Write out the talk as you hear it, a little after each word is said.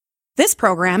This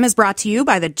program is brought to you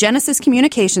by the Genesis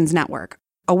Communications Network,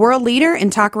 a world leader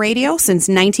in talk radio since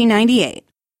 1998.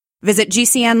 Visit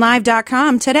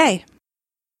GCNlive.com today.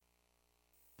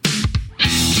 This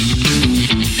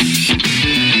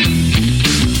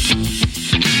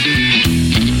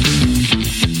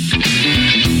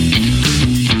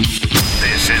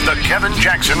is the Kevin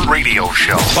Jackson Radio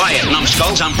Show. Quiet,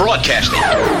 numbskulls, I'm broadcasting.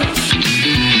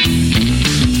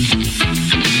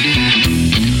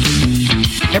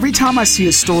 Every time I see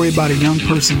a story about a young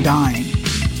person dying,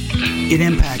 it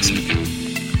impacts me.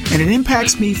 And it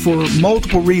impacts me for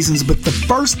multiple reasons, but the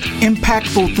first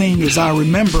impactful thing is I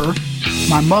remember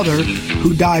my mother,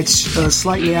 who died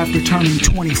slightly after turning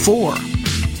 24,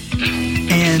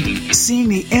 and seeing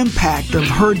the impact of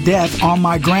her death on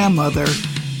my grandmother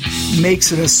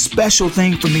makes it a special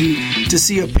thing for me to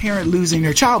see a parent losing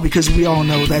their child, because we all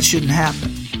know that shouldn't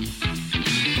happen.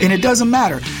 And it doesn't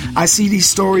matter. I see these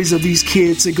stories of these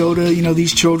kids that go to,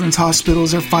 these children's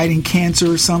hospitals, are fighting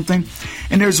cancer or something.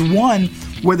 And there's one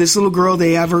where this little girl,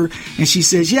 and she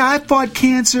says, yeah, I fought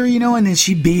cancer, and then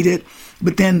she beat it.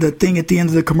 But then the thing at the end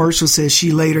of the commercial says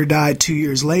she later died 2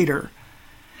 years later.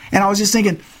 And I was just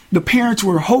thinking, the parents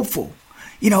were hopeful.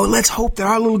 Let's hope that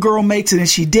our little girl makes it, and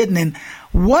she didn't. And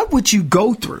what would you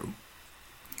go through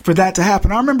for that to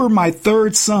happen? I remember my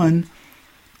third son,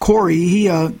 Corey, he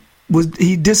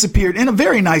disappeared in a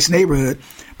very nice neighborhood,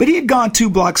 but he had gone 2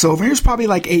 blocks over. He was probably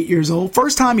like 8 years old.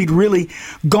 First time he'd really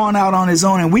gone out on his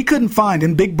own, and we couldn't find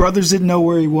him. Big brothers didn't know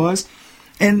where he was,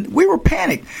 and we were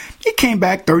panicked. He came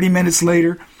back 30 minutes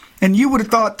later, and you would have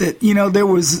thought that, there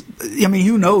was,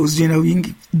 who knows,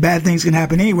 bad things can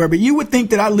happen anywhere, but you would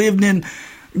think that I lived in,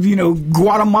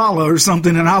 Guatemala or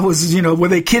something, and I was, where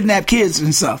they kidnap kids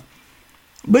and stuff.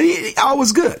 But I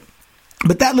was good.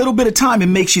 But that little bit of time, it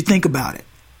makes you think about it.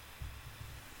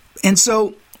 And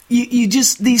so you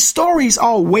just, these stories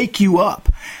all wake you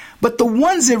up. But the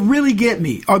ones that really get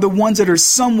me are the ones that are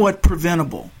somewhat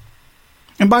preventable.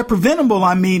 And by preventable,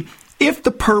 I mean if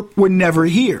the perp were never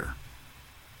here.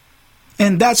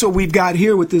 And that's what we've got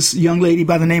here with this young lady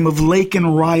by the name of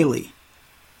Laken Riley.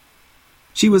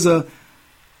 She was a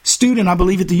student, I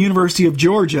believe, at the University of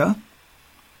Georgia.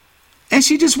 And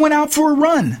she just went out for a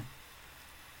run.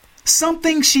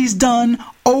 Something she's done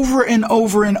over and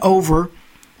over and over,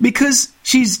 because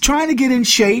she's trying to get in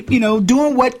shape,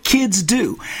 doing what kids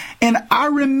do. And I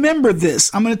remember this.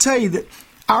 I'm going to tell you that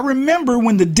I remember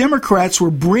when the Democrats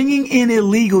were bringing in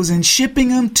illegals and shipping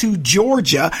them to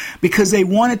Georgia because they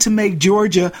wanted to make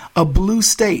Georgia a blue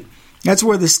state. That's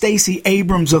where the Stacey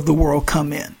Abrams of the world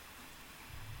come in.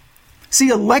 See,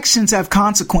 elections have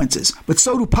consequences, but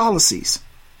so do policies.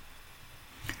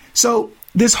 So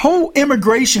this whole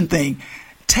immigration thing,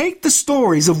 take the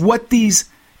stories of what these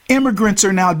immigrants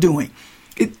are now doing.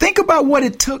 Think about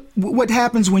what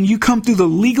happens when you come through the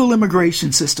legal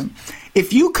immigration system.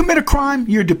 If you commit a crime,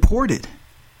 you're deported.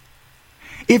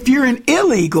 If you're an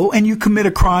illegal and you commit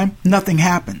a crime, nothing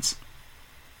happens.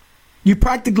 You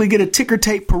practically get a ticker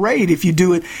tape parade if you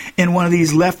do it in one of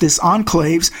these leftist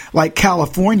enclaves like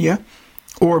California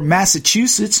or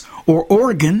Massachusetts or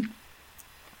Oregon.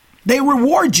 They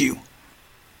reward you.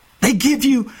 They give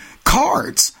you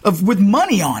cards with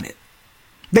money on it.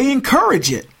 They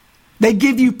encourage it. They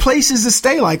give you places to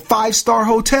stay, like 5-star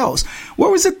hotels.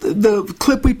 What was it, the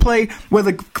clip we played where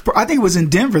I think it was in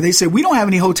Denver, they said, we don't have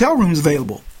any hotel rooms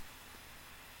available.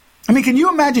 I mean, can you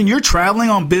imagine you're traveling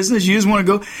on business, you just want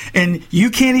to go, and you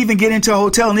can't even get into a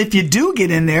hotel. And if you do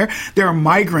get in there, there are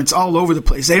migrants all over the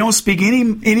place. They don't speak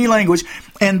any language,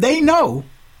 and they know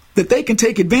that they can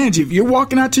take advantage of you. You're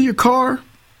walking out to your car,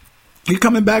 you're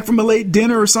coming back from a late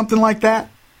dinner or something like that.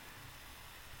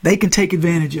 They can take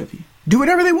advantage of you. Do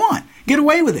whatever they want. Get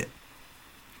away with it.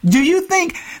 Do you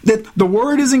think that the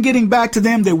word isn't getting back to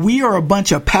them that we are a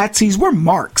bunch of patsies? We're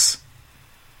marks.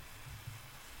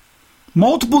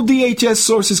 Multiple DHS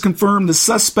sources confirm the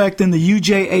suspect in the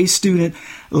UJA student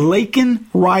Laken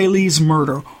Riley's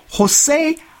murder,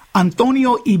 Jose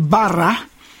Antonio Ibarra,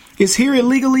 is here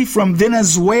illegally from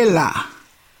Venezuela.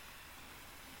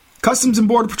 Customs and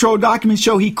Border Patrol documents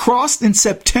show he crossed in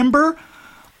September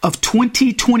of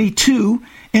 2022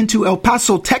 into El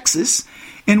Paso, Texas,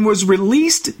 and was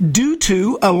released due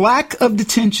to a lack of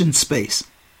detention space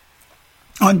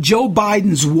on Joe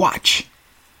Biden's watch.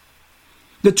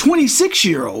 The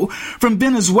 26-year-old from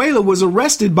Venezuela was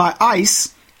arrested by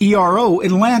ICE, ERO,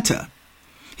 Atlanta.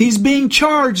 He's being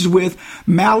charged with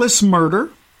malice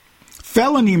murder,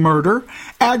 felony murder,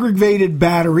 aggravated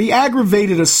battery,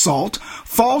 aggravated assault,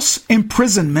 false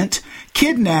imprisonment,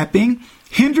 kidnapping,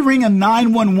 hindering a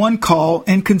 911 call,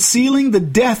 and concealing the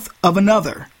death of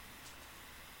another.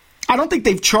 I don't think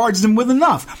they've charged him with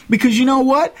enough, because you know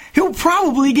what? He'll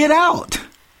probably get out.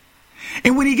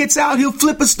 And when he gets out, he'll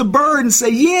flip us the bird and say,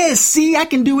 yeah, see, I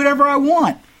can do whatever I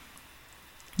want.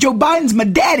 Joe Biden's my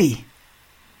daddy.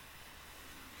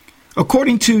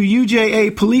 According to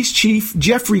UJA Police Chief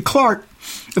Jeffrey Clark,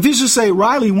 officials say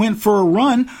Riley went for a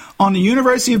run on the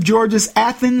University of Georgia's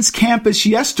Athens campus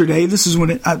yesterday. This is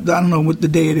when I don't know what the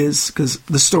day it is, because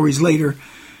the story's later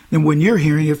than when you're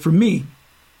hearing it from me.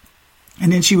 And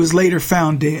then she was later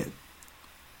found dead.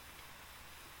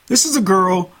 This is a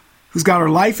girl who's got her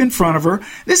life in front of her.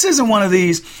 This isn't one of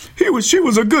these, she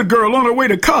was a good girl on her way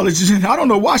to college. I don't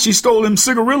know why she stole them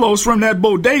cigarillos from that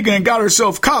bodega and got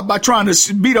herself caught by trying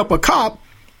to beat up a cop.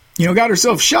 Got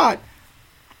herself shot.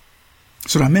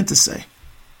 That's what I meant to say.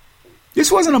 This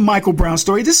wasn't a Michael Brown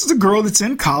story. This is a girl that's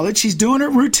in college. She's doing her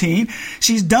routine.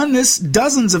 She's done this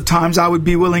dozens of times, I would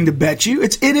be willing to bet you.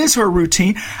 It is her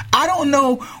routine. I don't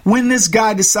know when this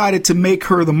guy decided to make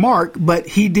her the mark, but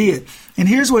he did. And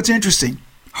here's what's interesting.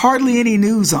 Hardly any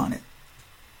news on it.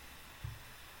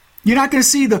 You're not going to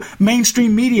see the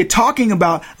mainstream media talking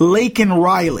about Laken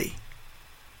Riley.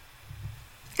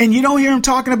 And you don't hear him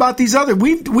talking about these other.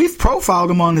 We've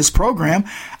profiled them on this program.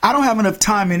 I don't have enough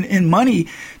time and money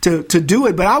to do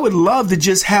it, but I would love to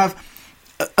just have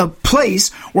a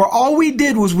place where all we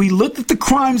did was we looked at the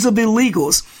crimes of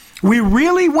illegals. We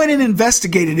really went and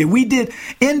investigated it. We did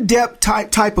in-depth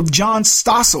type of John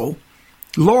Stossel,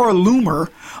 Laura Loomer,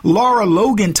 Laura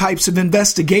Logan types of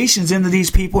investigations into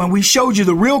these people, and we showed you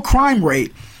the real crime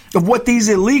rate of what these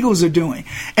illegals are doing.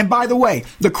 And by the way,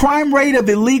 the crime rate of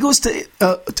illegals to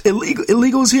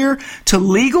illegals here to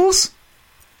legals,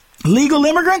 legal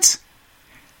immigrants,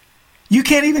 you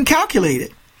can't even calculate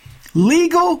it.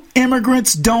 Legal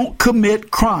immigrants don't commit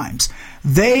crimes.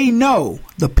 They know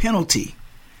the penalty.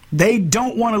 They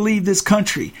don't want to leave this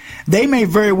country. They may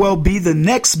very well be the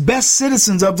next best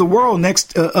citizens of the world,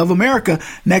 of America,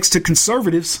 next to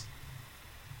conservatives.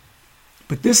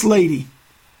 But this lady,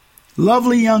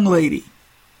 lovely young lady,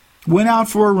 went out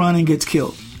for a run and gets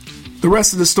killed. The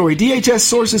rest of the story. DHS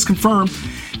sources confirm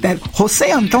that Jose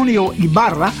Antonio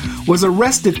Ibarra was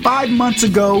arrested 5 months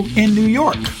ago in New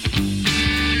York.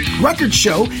 Records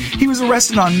show he was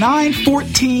arrested on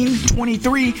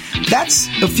 9/14/23. That's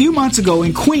a few months ago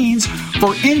in Queens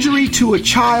for injury to a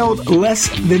child less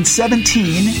than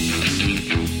 17,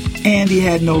 and he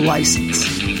had no license.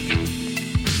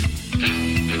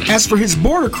 As for his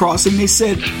border crossing, they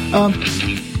said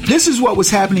this is what was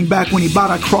happening back when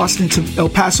Ibarra crossed into El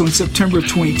Paso in September of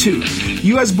 22.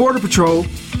 U.S. Border Patrol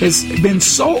has been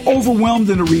so overwhelmed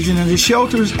in the region and the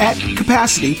shelters at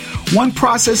capacity. One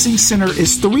processing center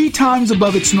is 3 times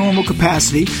above its normal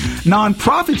capacity.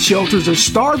 Nonprofit shelters are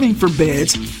starving for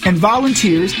beds and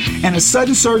volunteers, and a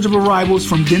sudden surge of arrivals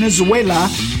from Venezuela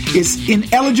is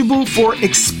ineligible for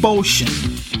expulsion.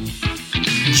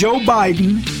 Joe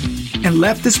Biden and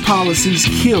leftist policies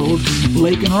killed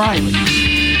Laken Riley.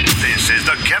 This is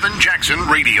the Kevin Jackson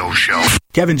Radio Show.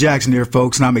 Kevin Jackson here,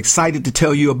 folks, and I'm excited to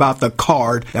tell you about the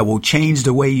card that will change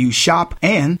the way you shop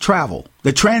and travel.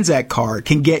 The Transact card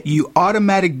can get you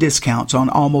automatic discounts on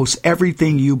almost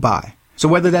everything you buy. So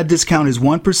whether that discount is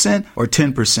 1% or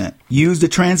 10%, use the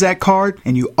Transact card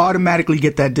and you automatically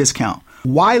get that discount.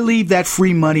 Why leave that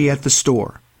free money at the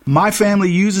store? My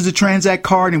family uses a Transact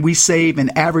card and we save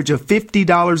an average of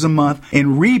 $50 a month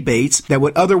in rebates that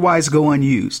would otherwise go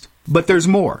unused. But there's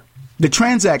more. The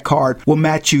Transact card will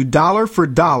match you dollar for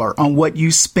dollar on what you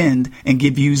spend and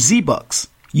give you Z-Bucks.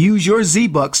 Use your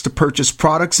Z-Bucks to purchase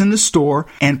products in the store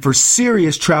and for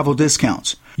serious travel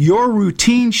discounts. Your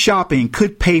routine shopping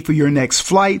could pay for your next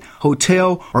flight,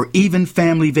 hotel, or even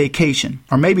family vacation,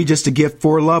 or maybe just a gift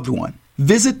for a loved one.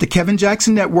 Visit the Kevin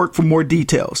Jackson Network for more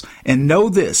details. And know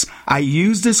this, I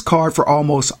use this card for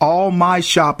almost all my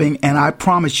shopping, and I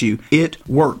promise you, it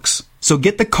works. So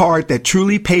get the card that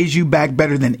truly pays you back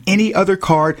better than any other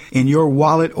card in your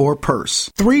wallet or purse.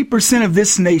 3% of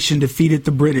this nation defeated the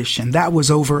British, and that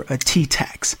was over a tea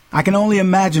tax. I can only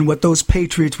imagine what those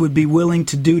patriots would be willing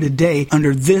to do today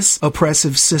under this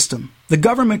oppressive system. The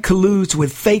government colludes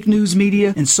with fake news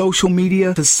media and social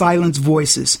media to silence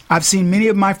voices. I've seen many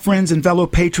of my friends and fellow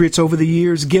patriots over the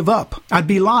years give up. I'd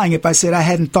be lying if I said I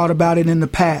hadn't thought about it in the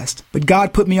past. But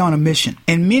God put me on a mission,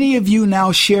 and many of you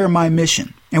now share my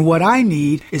mission. And what I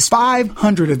need is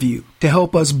 500 of you to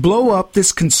help us blow up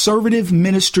this conservative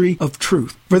ministry of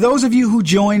truth. For those of you who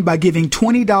join by giving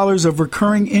 $20 of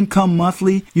recurring income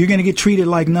monthly, you're going to get treated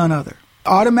like none other.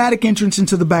 Automatic entrance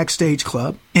into the Backstage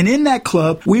Club. And in that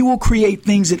club, we will create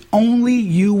things that only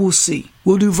you will see.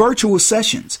 We'll do virtual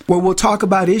sessions where we'll talk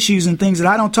about issues and things that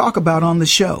I don't talk about on the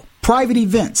show. Private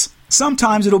events,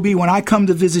 Sometimes it'll be when I come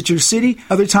to visit your city.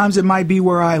 Other times it might be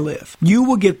where I live. You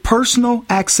will get personal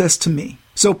access to me.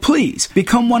 So please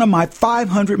become one of my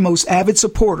 500 most avid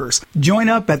supporters. Join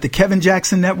up at the Kevin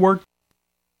Jackson Network.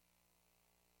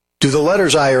 Do the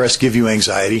letters IRS give you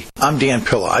anxiety? I'm Dan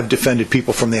Pilla. I've defended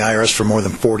people from the IRS for more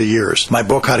than 40 years. My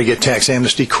book, How to Get Tax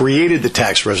Amnesty, created the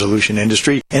tax resolution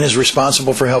industry and is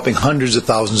responsible for helping hundreds of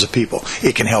thousands of people.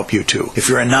 It can help you too. If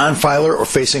you're a non-filer or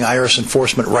facing IRS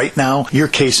enforcement right now, your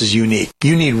case is unique.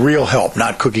 You need real help,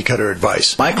 not cookie-cutter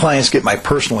advice. My clients get my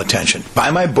personal attention. Buy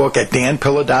my book at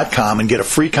danpilla.com and get a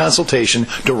free consultation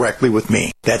directly with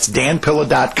me. That's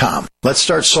danpilla.com. Let's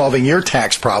start solving your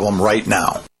tax problem right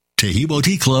now. Tahibo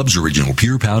Tea Club's original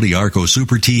Pure Pau D'Arco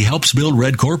Super Tea helps build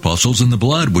red corpuscles in the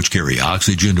blood, which carry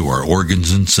oxygen to our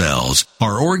organs and cells.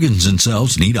 Our organs and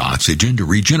cells need oxygen to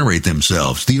regenerate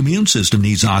themselves. The immune system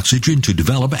needs oxygen to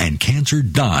develop, and cancer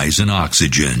dies in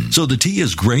oxygen. So the tea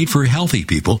is great for healthy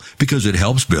people because it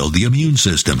helps build the immune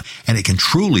system, and it can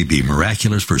truly be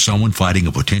miraculous for someone fighting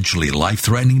a potentially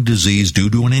life-threatening disease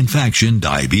due to an infection,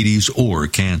 diabetes, or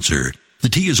cancer. The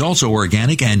tea is also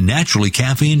organic and naturally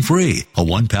caffeine-free. A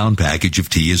 1-pound package of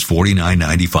tea is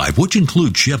 $49.95, which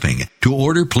includes shipping. To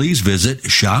order, please visit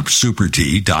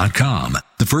shopsupertea.com.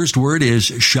 The first word is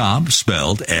shop,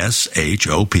 spelled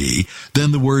S-H-O-P,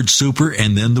 then the word super,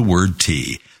 and then the word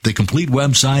tea. The complete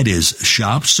website is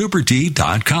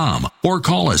shopsupertea.com, or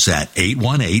call us at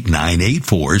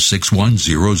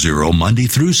 818-984-6100 Monday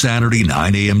through Saturday,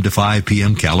 9 a.m. to 5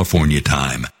 p.m. California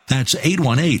time. That's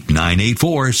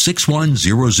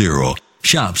 818-984-6100.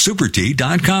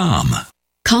 Shopsupertea.com.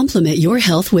 Complement your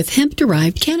health with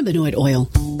hemp-derived cannabinoid oil.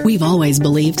 We've always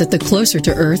believed that the closer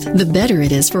to Earth, the better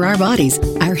it is for our bodies.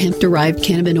 Our hemp-derived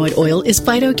cannabinoid oil is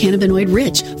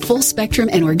phytocannabinoid-rich, full-spectrum,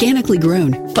 and organically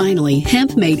grown. Finally,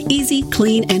 hemp made easy,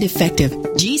 clean, and effective.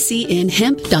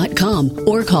 GCNhemp.com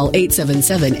or call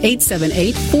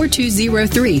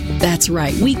 877-878-4203. That's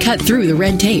right, we cut through the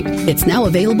red tape. It's now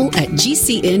available at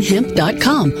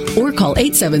GCNhemp.com or call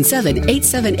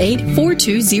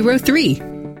 877-878-4203.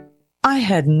 I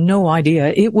had no idea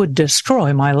it would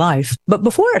destroy my life. But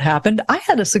before it happened, I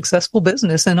had a successful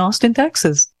business in Austin,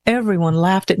 Texas. Everyone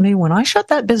laughed at me when I shut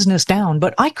that business down,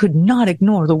 but I could not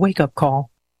ignore the wake-up call.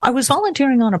 I was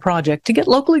volunteering on a project to get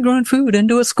locally grown food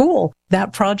into a school.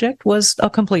 That project was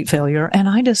a complete failure, and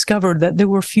I discovered that there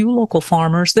were few local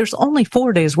farmers. There's only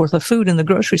 4 days worth of food in the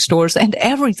grocery stores, and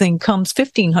everything comes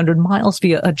 1,500 miles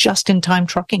via a just-in-time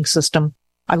trucking system.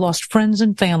 I lost friends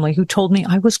and family who told me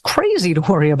I was crazy to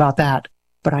worry about that,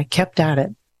 but I kept at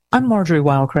it. I'm Marjorie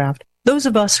Wildcraft. Those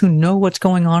of us who know what's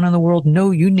going on in the world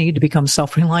know you need to become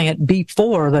self-reliant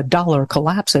before the dollar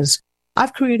collapses.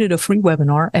 I've created a free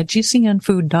webinar at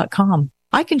gcnfood.com.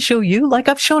 I can show you, like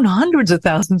I've shown hundreds of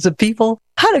thousands of people,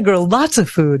 how to grow lots of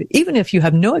food, even if you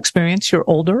have no experience, you're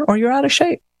older, or you're out of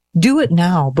shape. Do it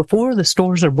now before the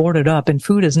stores are boarded up and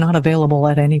food is not available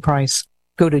at any price.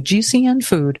 Go to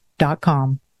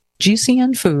gcnfood.com.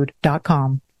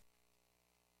 gcnfood.com.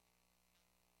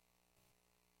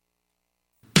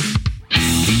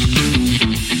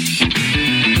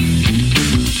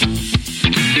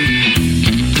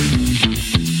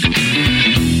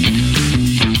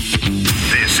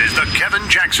 This is the Kevin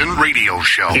Jackson Radio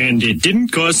Show. And it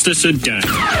didn't cost us a dime.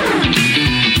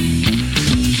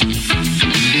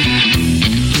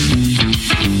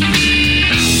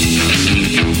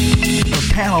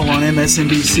 Panel on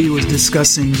MSNBC was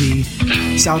discussing the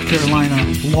South Carolina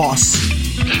loss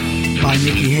by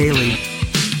Nikki Haley,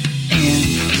 and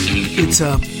it's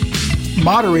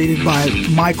moderated by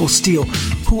Michael Steele,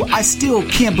 who I still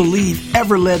can't believe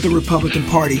ever led the Republican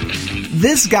Party.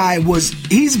 This guy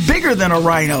he's bigger than a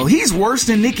rhino. He's worse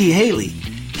than Nikki Haley.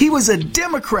 He was a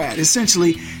Democrat,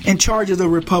 essentially, in charge of the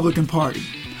Republican Party.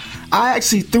 I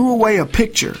actually threw away a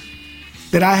picture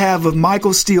that I have of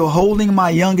Michael Steele holding my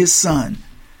youngest son,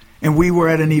 and we were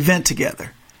at an event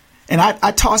together. And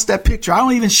I tossed that picture. I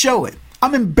don't even show it.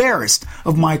 I'm embarrassed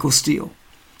of Michael Steele.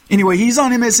 Anyway, he's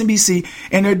on MSNBC,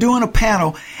 and they're doing a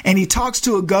panel, and he talks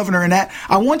to a governor, and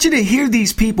I want you to hear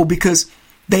these people because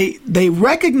they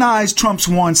recognize Trump's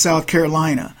won South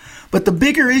Carolina. But the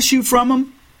bigger issue from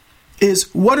them is,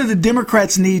 what do the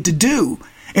Democrats need to do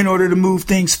in order to move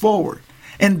things forward?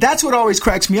 And that's what always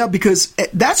cracks me up, because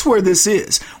that's where this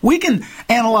is. We can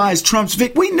analyze Trump's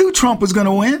victory. We knew Trump was going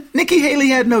to win. Nikki Haley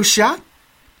had no shot.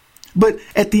 But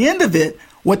at the end of it,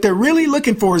 what they're really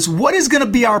looking for is, what is going to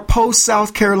be our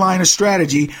post-South Carolina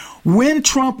strategy when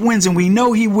Trump wins, and we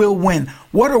know he will win?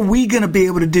 What are we going to be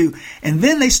able to do? And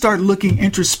then they start looking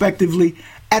introspectively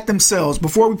at themselves.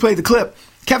 Before we play the clip,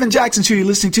 Kevin Jackson's who you're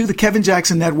listening to, the Kevin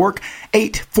Jackson Network,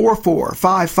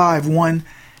 844-551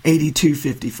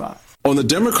 82-55. On the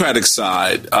Democratic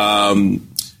side,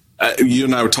 you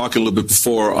and I were talking a little bit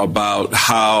before about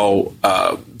how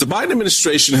the Biden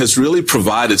administration has really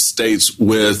provided states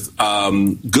with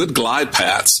good glide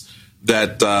paths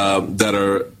that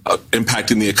are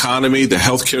impacting the economy, the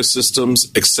healthcare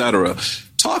systems, et cetera.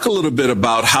 Talk a little bit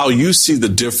about how you see the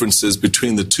differences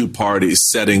between the two parties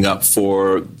setting up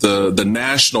for the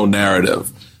national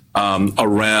narrative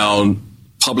around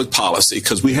public policy,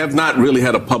 because we have not really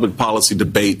had a public policy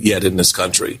debate yet in this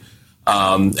country.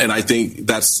 And I think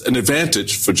that's an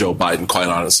advantage for Joe Biden, quite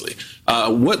honestly.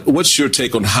 What's your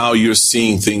take on how you're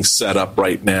seeing things set up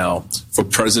right now for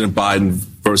President Biden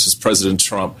versus President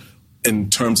Trump in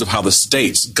terms of how the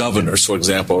states, governors, for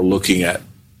example, are looking at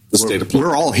the state of play?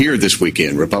 We're all here this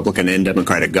weekend, Republican and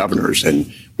Democratic governors,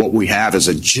 and what we have is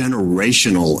a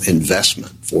generational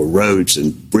investment for roads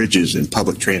and bridges and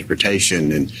public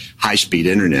transportation and high-speed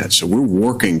internet. So we're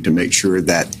working to make sure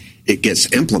that it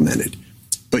gets implemented.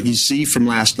 But you see from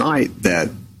last night that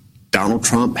Donald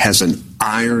Trump has an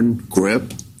iron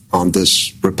grip on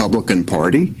this Republican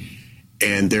Party,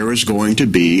 and there is going to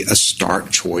be a stark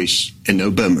choice in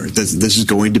November. This is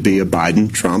going to be a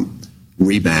Biden-Trump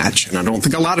rematch, and I don't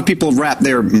think a lot of people have wrapped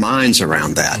their minds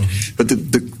around that. But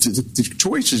the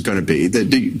choice is going to be that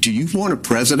do you want a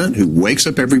president who wakes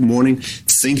up every morning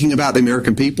thinking about the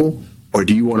American people, or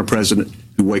do you want a president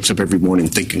who wakes up every morning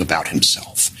thinking about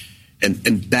himself? And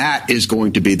that is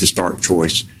going to be the stark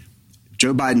choice.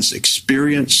 Joe Biden's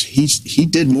experience, he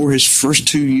did more his first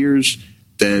 2 years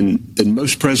than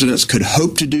most presidents could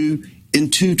hope to do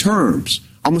in 2 terms.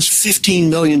 Almost 15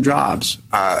 million jobs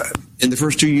in the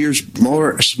first 2 years,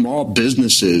 more small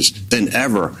businesses than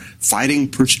ever, fighting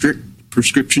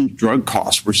prescription drug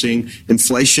costs. We're seeing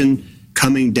inflation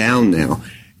coming down now.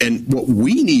 And what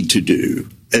we need to do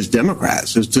as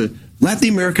Democrats is to let the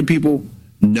American people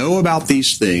know about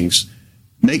these things,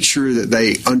 make sure that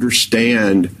they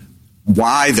understand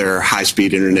why their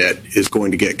high-speed internet is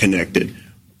going to get connected,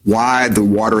 why the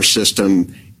water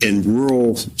system in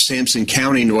rural Sampson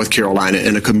County, North Carolina,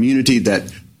 in a community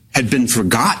that had been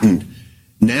forgotten.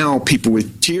 Now people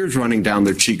with tears running down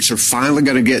their cheeks are finally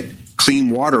going to get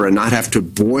clean water and not have to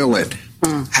boil it.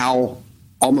 How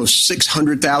almost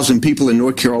 600,000 people in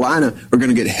North Carolina are going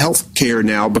to get health care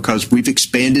now because we've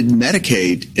expanded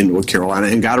Medicaid in North Carolina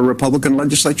and got a Republican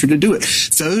legislature to do it.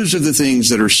 Those are the things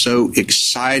that are so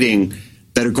exciting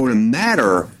that are going to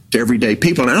matter to everyday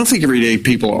people. And I don't think everyday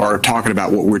people are talking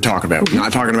about what we're talking about. We're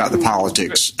not talking about the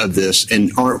politics of this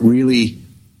and aren't really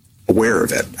aware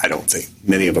of it, I don't think.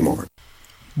 Many of them aren't.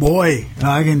 Boy,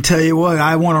 I can tell you what,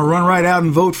 I want to run right out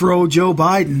and vote for old Joe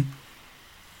Biden.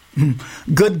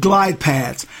 Good glide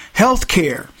paths, health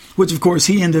care, which of course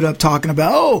he ended up talking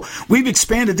about. Oh, we've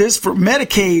expanded this for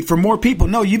Medicaid for more people.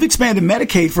 No, you've expanded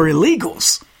Medicaid for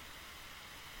illegals.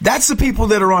 That's the people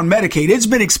that are on Medicaid. It's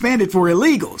been expanded for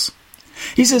illegals.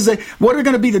 He says that what are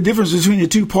going to be the difference between the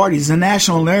two parties, the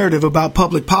national narrative about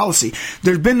public policy?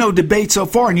 There's been no debate so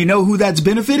far, and you know who that's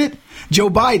benefited? Joe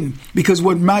Biden, because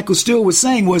what Michael Steele was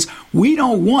saying was, we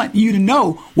don't want you to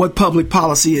know what public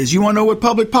policy is. You want to know what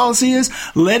public policy is?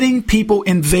 Letting people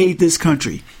invade this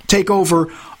country, take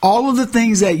over all of the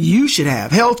things that you should have,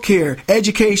 healthcare,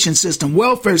 education system,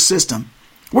 welfare system.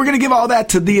 We're going to give all that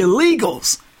to the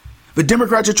illegals. The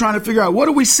Democrats are trying to figure out, what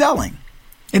are we selling?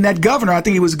 And that governor, I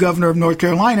think he was governor of North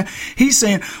Carolina, he's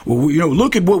saying, well, you know,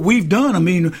 look at what we've done. I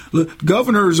mean,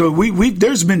 governors,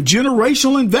 there's been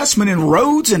generational investment in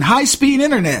roads and high-speed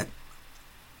internet.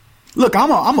 Look,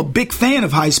 I'm a big fan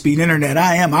of high-speed internet.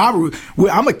 I am.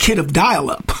 I'm a kid of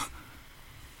dial-up.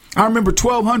 I remember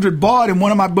 1200 baud, and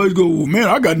one of my buddies go, well, man,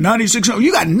 I got 9600.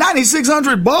 You got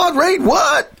 9600 baud rate?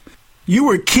 What? You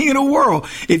were king of the world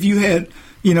if you had,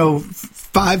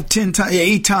 5, 10 times,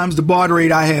 8 times the baud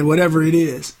rate I had, whatever it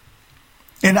is.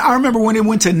 And I remember when it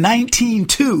went to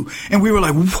 19.2, and we were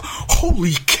like,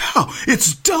 holy cow,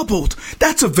 it's doubled.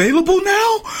 That's available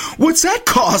now? What's that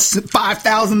cost?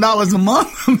 $5,000 a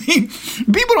month? I mean,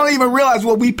 people don't even realize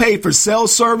what we pay for cell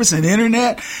service and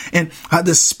internet and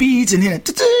the speeds and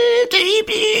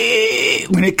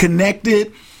when it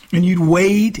connected. And you'd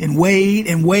wait and wait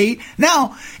and wait.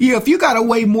 Now, if you got to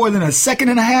wait more than a second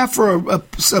and a half for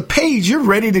a page, you're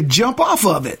ready to jump off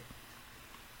of it.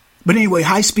 But anyway,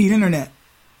 high-speed internet.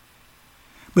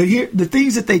 But here, the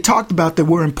things that they talked about that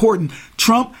were important,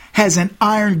 Trump has an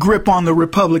iron grip on the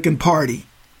Republican Party.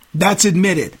 That's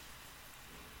admitted.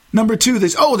 Number 2,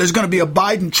 there's going to be a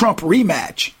Biden-Trump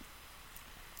rematch.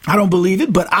 I don't believe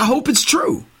it, but I hope it's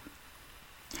true.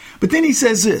 But then he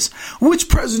says this, which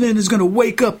president is going to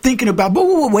wake up thinking about, but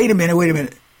wait a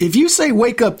minute. If you say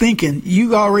wake up thinking,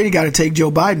 you already got to take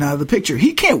Joe Biden out of the picture.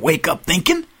 He can't wake up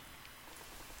thinking.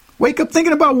 Wake up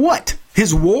thinking about what?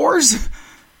 His wars?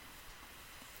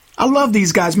 I love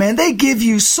these guys, man. They give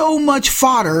you so much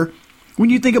fodder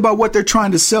when you think about what they're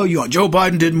trying to sell you on. Joe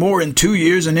Biden did more in 2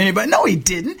 years than anybody. No, he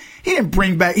didn't. He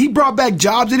brought back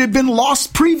jobs that had been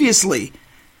lost previously.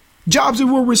 Jobs that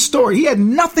were restored. He had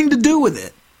nothing to do with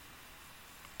it.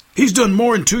 He's done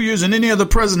more in 2 years than any other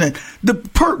president. The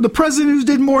president who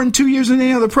did more in 2 years than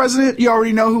any other president, you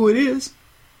already know who it is.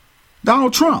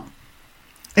 Donald Trump.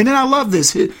 And then I love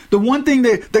this. The one thing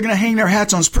they're going to hang their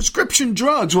hats on is prescription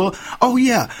drugs. Well, oh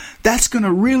yeah, that's going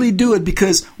to really do it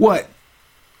because what?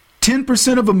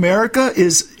 10% of America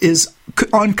is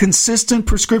on consistent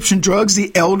prescription drugs,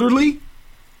 the elderly.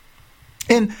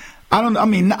 And I'm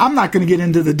not going to get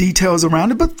into the details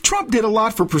around it, but Trump did a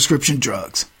lot for prescription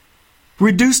drugs.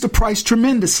 Reduced the price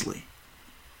tremendously.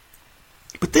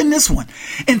 But then this one,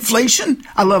 inflation,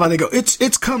 I love how they go,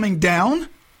 it's coming down.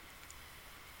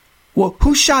 Well,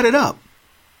 who shot it up?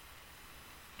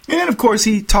 And then, of course,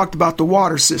 he talked about the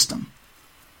water system.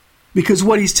 Because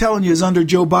what he's telling you is under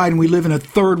Joe Biden, we live in a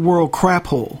third world crap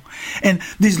hole. And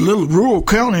these little rural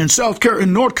counties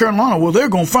in North Carolina, well, they're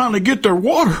going to finally get their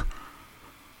water.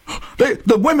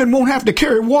 The women won't have to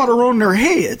carry water on their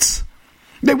heads.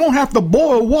 They won't have to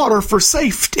boil water for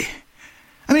safety.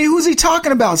 I mean, who's he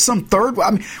talking about? Some third?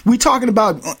 I mean, we talking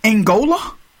about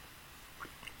Angola?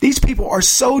 These people are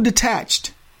so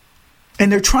detached. And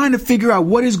they're trying to figure out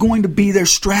what is going to be their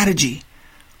strategy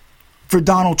for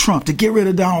Donald Trump, to get rid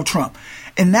of Donald Trump.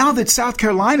 And now that South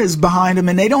Carolina is behind him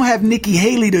and they don't have Nikki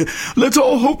Haley let's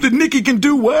all hope that Nikki can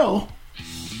do well.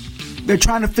 They're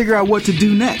trying to figure out what to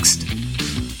do next.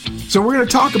 So we're going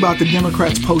to talk about the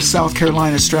Democrats' post-South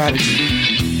Carolina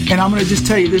strategy. And I'm going to just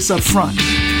tell you this up front.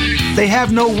 They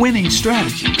have no winning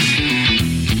strategy.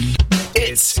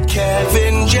 It's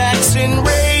Kevin Jackson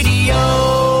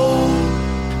Radio.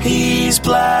 He's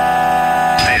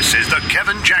black. This is the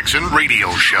Kevin Jackson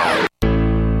Radio Show.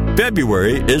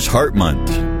 February is Heart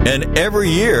Month, and every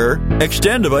year,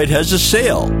 Extendivite has a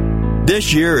sale.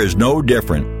 This year is no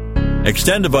different.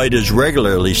 Extendivite is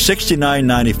regularly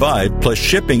 $69.95 plus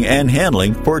shipping and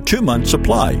handling for a 2-month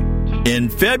supply. In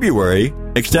February,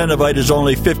 Extendivite is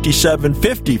only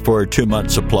 $57.50 for a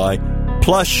 2-month supply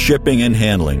plus shipping and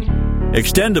handling.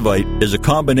 Extendivite is a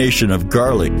combination of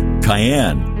garlic,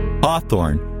 cayenne,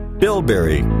 hawthorn,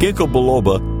 bilberry, ginkgo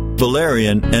biloba,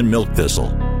 valerian, and milk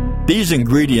thistle. These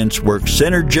ingredients work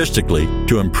synergistically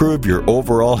to improve your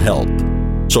overall health.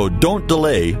 So don't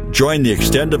delay. Join the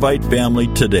Extendivite family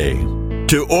today.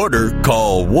 To order,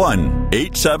 call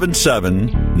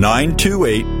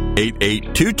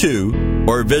 1-877-928-8822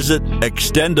 or visit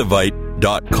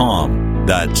extendivite.com.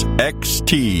 That's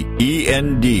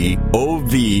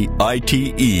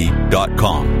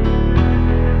XTENDOVITE.com.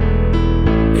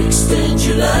 Extend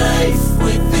your life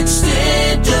with Extendovite.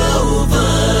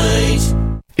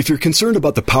 If you're concerned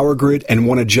about the power grid and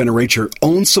want to generate your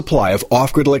own supply of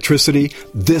off-grid electricity,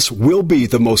 this will be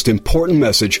the most important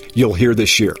message you'll hear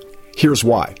this year. Here's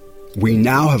why. We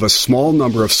now have a small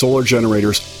number of solar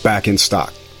generators back in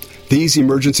stock. These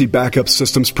emergency backup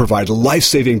systems provide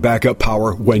life-saving backup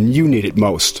power when you need it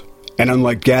most. And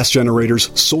unlike gas generators,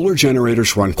 solar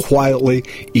generators run quietly,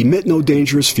 emit no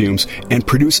dangerous fumes, and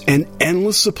produce an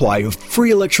endless supply of free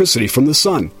electricity from the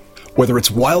sun. Whether it's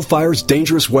wildfires,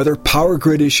 dangerous weather, power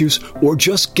grid issues, or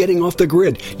just getting off the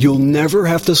grid, you'll never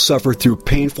have to suffer through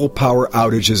painful power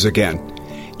outages again.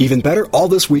 Even better, all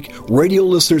this week, radio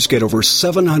listeners get over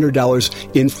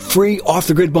 $700 in free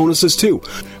off-the-grid bonuses, too.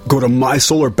 Go to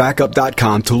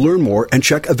mysolarbackup.com to learn more and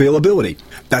check availability.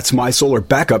 That's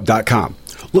mysolarbackup.com.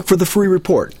 Look for the free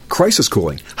report, Crisis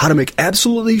Cooling, how to make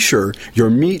absolutely sure your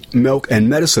meat, milk, and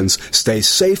medicines stay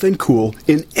safe and cool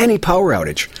in any power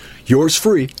outage. Yours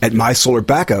free at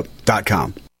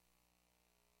mysolarbackup.com.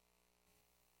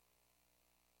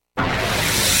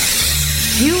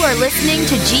 You are listening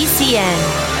to GCN.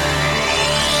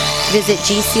 Visit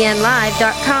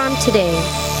GCNlive.com today.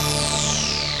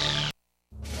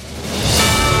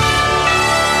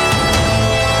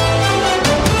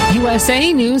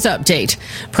 USA News Update.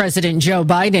 President Joe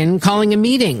Biden calling a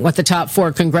meeting with the top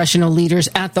 4 congressional leaders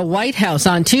at the White House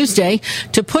on Tuesday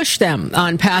to push them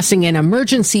on passing an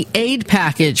emergency aid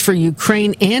package for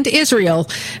Ukraine and Israel,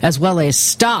 as well as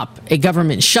stop a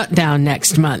government shutdown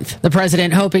next month. The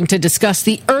president hoping to discuss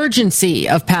the urgency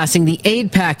of passing the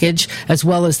aid package, as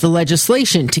well as the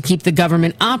legislation to keep the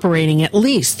government operating at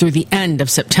least through the end of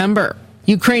September.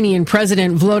 Ukrainian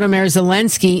President Volodymyr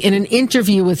Zelensky, in an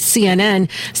interview with CNN,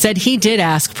 said he did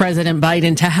ask President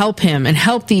Biden to help him and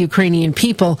help the Ukrainian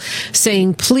people,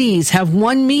 saying, please have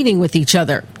one meeting with each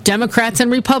other Democrats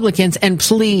and Republicans, and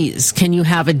please, can you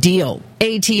have a deal?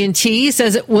 AT&T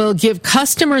says it will give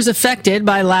customers affected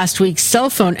by last week's cell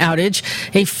phone outage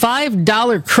a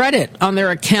 $5 credit on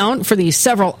their account for the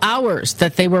several hours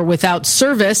that they were without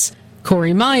service.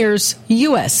 Corey Myers,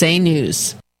 USA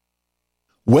News.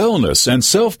 Wellness and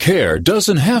self-care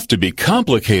doesn't have to be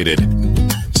complicated.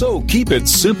 So keep it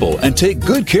simple and take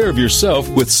good care of yourself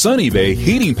with Sunny Bay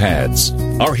heating pads.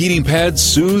 Our heating pads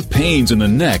soothe pains in the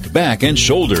neck, back, and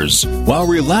shoulders while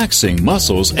relaxing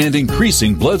muscles and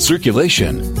increasing blood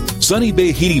circulation. Sunny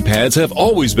Bay heating pads have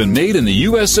always been made in the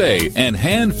USA and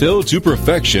hand-filled to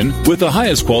perfection with the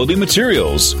highest quality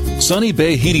materials. Sunny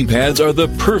Bay heating pads are the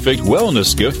perfect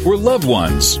wellness gift for loved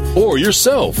ones or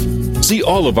yourself. See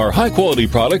all of our high-quality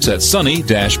products at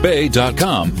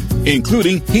sunny-bay.com,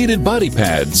 including heated body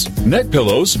pads, neck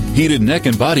pillows, heated neck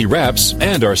and body wraps,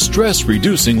 and our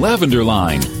stress-reducing lavender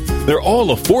line. They're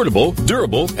all affordable,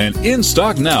 durable, and in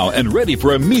stock now and ready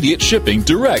for immediate shipping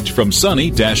direct from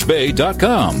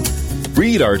sunny-bay.com.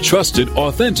 Read our trusted,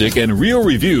 authentic, and real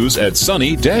reviews at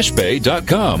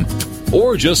sunny-bay.com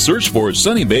or just search for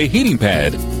Sunny Bay Heating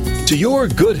Pad. To your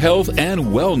good health and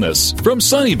wellness from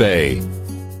Sunny Bay.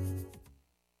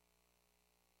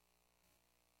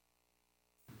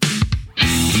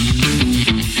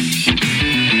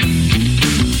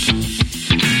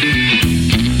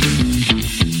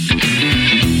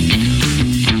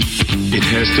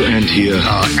 To end here.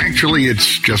 Actually,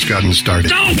 it's just gotten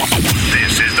started.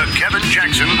 This is the Kevin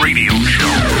Jackson Radio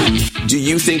Show. Do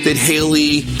you think that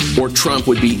Haley or Trump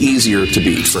would be easier to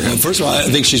beat for him? First of all, I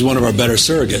think she's one of our better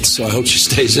surrogates, so I hope she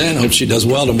stays in. I hope she does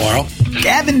well tomorrow.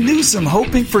 Gavin Newsom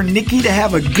hoping for Nikki to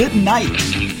have a good night.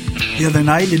 The other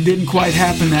night, it didn't quite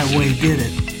happen that way, did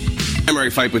it?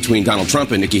 Primary fight between Donald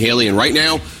Trump and Nikki Haley, and right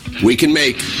now, we can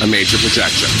make a major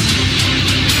projection.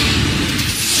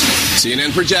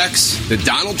 CNN projects that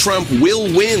Donald Trump will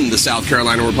win the South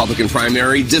Carolina Republican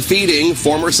primary, defeating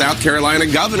former South Carolina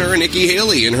Governor Nikki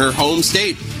Haley in her home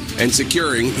state and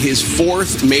securing his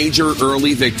fourth major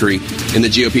early victory in the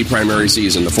GOP primary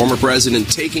season. The former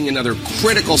president taking another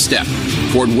critical step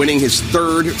toward winning his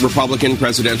third Republican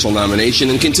presidential nomination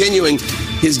and continuing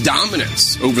his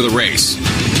dominance over the race.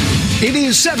 It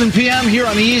is 7 p.m. here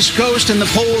on the East Coast, and the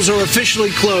polls are officially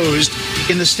closed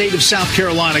in the state of South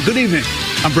Carolina. Good evening.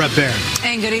 I'm Brett Baird.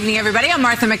 And good evening, everybody. I'm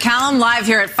Martha McCallum, live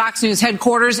here at Fox News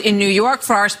headquarters in New York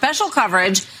for our special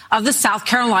coverage of the South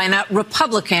Carolina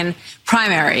Republican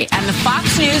primary. And the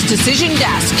Fox News decision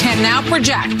desk can now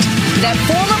project that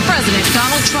former President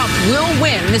Donald Trump will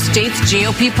win the state's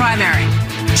GOP primary.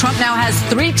 Trump now has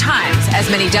 3 times as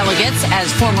many delegates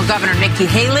as former Governor Nikki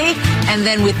Haley. And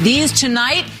then with these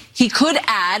tonight, he could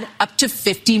add up to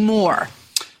 50 more.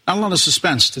 Not a lot of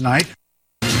suspense tonight.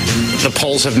 The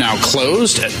polls have now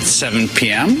closed at 7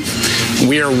 p.m.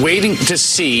 We are waiting to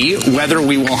see whether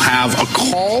we will have a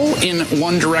call in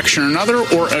one direction or another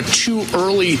or a too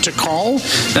early to call.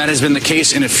 That has been the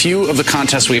case in a few of the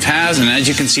contests we've had. And as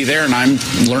you can see there, and I'm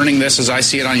learning this as I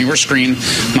see it on your screen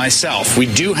myself, we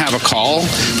do have a call.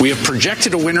 We have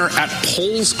projected a winner at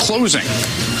polls closing.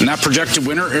 And that projected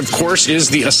winner, of course, is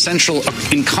the essential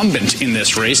incumbent in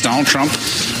this race, Donald Trump,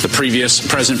 the previous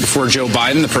president before Joe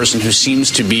Biden, the person who seems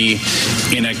to be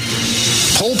in a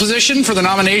pole position for the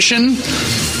nomination.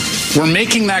 We're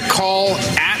making that call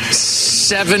at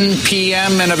 7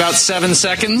 p.m. in about 7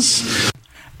 seconds.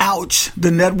 Ouch.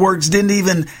 The networks didn't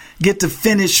even get to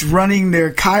finish running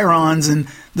their chyrons, and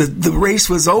the race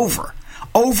was over.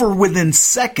 Over within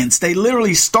seconds. They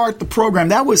literally start the program.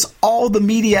 That was all the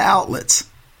media outlets.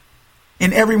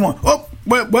 And everyone,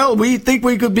 well, we think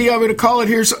we could be able to call it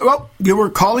here. So, we're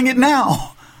calling it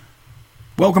now.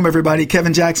 Welcome, everybody.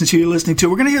 Kevin Jackson, who you're listening to.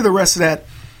 We're going to hear the rest of that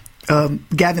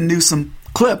Gavin Newsom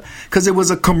clip because it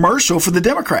was a commercial for the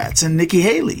Democrats and Nikki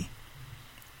Haley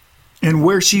and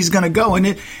where she's going to go.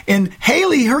 And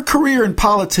Haley, her career in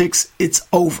politics, it's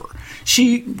over.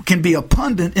 She can be a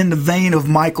pundit in the vein of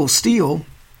Michael Steele.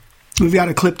 We've got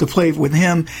a clip to play with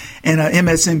him and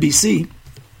MSNBC.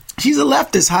 She's a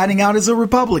leftist hiding out as a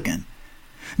Republican.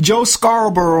 Joe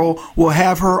Scarborough will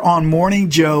have her on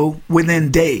Morning Joe within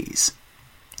days.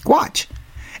 Watch.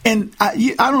 And I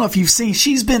don't know if you've seen,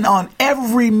 she's been on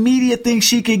every media thing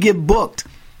she could get booked,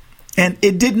 and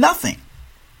it did nothing.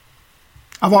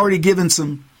 I've already given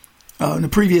some, in the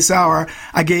previous hour,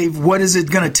 I gave what is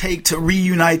it going to take to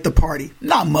reunite the party.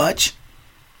 Not much.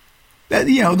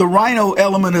 The rhino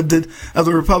element of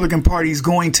the Republican Party is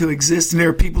going to exist, and there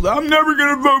are people that I'm never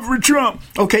going to vote for Trump.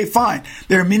 Okay, fine.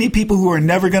 There are many people who are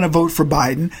never going to vote for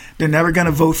Biden. They're never going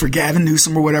to vote for Gavin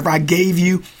Newsom or whatever. I gave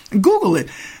you, Google it.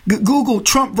 Google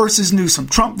Trump versus Newsom,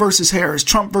 Trump versus Harris,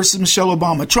 Trump versus Michelle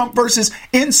Obama, Trump versus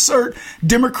insert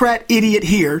Democrat idiot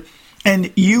here,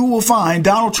 and you will find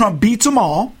Donald Trump beats them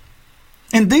all.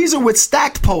 And these are with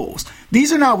stacked polls.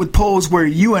 These are not with polls where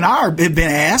you and I have been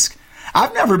asked.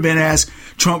 I've never been asked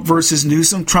Trump versus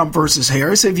Newsom, Trump versus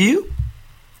Harris. Have you?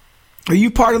 Are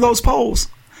you part of those polls?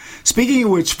 Speaking of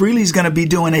which, Freely's going to be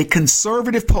doing a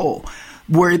conservative poll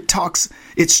where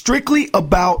it's strictly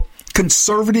about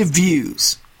conservative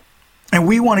views. And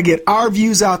we want to get our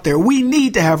views out there. We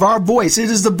need to have our voice. It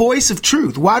is the voice of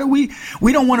truth. Why do we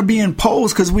don't want to be in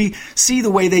polls because we see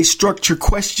the way they structure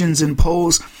questions in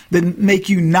polls that make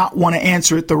you not want to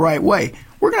answer it the right way.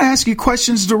 We're going to ask you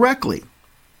questions directly.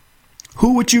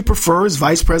 Who would you prefer as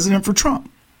vice president for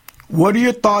Trump? What are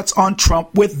your thoughts on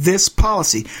Trump with this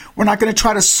policy? We're not going to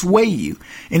try to sway you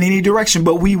in any direction,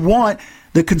 but we want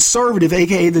the conservative,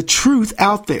 aka the truth,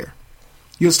 out there.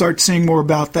 You'll start seeing more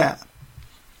about that.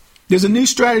 There's a new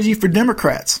strategy for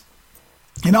Democrats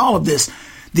in all of this.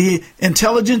 The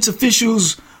intelligence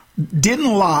officials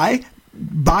didn't lie.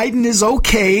 Biden is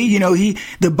okay. The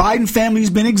Biden family's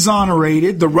been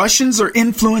exonerated. The Russians are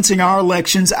influencing our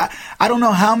elections. I don't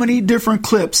know how many different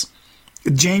clips,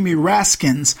 Jamie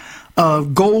Raskins,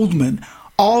 Goldman,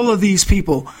 all of these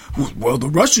people. Well, the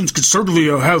Russians could certainly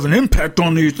have an impact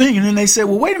on the thing. And then they said,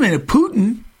 well, wait a minute,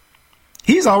 Putin,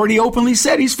 he's already openly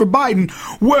said he's for Biden.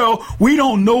 Well, we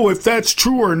don't know if that's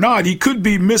true or not. He could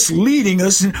be misleading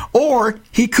us, or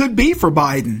he could be for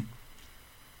Biden.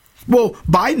 Well,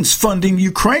 Biden's funding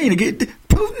Ukraine.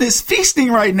 Putin is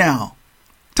feasting right now.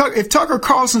 If Tucker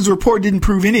Carlson's report didn't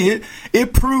prove any of it,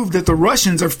 it proved that the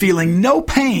Russians are feeling no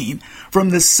pain from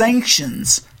the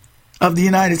sanctions of the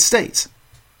United States.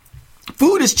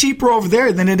 Food is cheaper over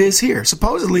there than it is here.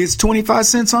 Supposedly, it's 25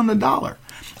 cents on the dollar.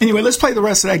 Anyway, let's play the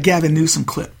rest of that Gavin Newsom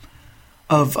clip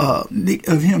of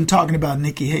him talking about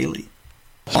Nikki Haley.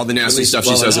 All the nasty stuff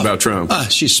she says about Trump.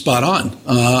 She's spot on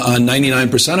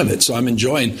 99% of it. So I'm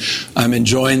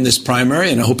enjoying this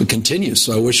primary, and I hope it continues.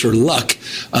 So I wish her luck.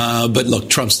 But look,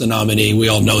 Trump's the nominee. We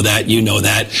all know that. You know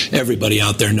that. Everybody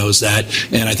out there knows that.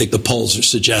 And I think the polls are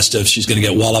suggestive. She's going to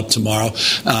get walloped tomorrow,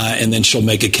 and then she'll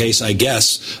make a case, I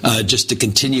guess, just to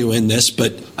continue in this.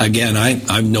 But again, I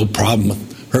have no problem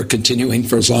with her continuing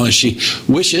for as long as she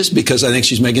wishes, because I think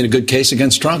she's making a good case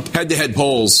against Trump. Head-to-head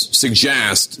polls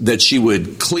suggest that she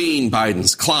would clean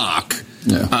Biden's clock.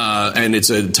 Yeah. And it's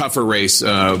a tougher race.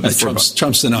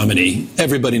 Trump's the nominee.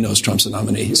 Everybody knows Trump's the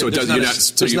nominee. So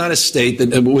there's not a state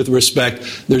that, with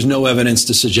respect, there's no evidence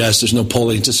to suggest, there's no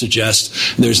polling to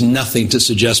suggest, there's nothing to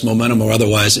suggest, momentum or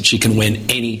otherwise, that she can win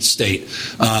any state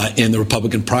in the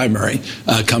Republican primary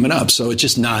coming up. So it's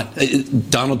just not.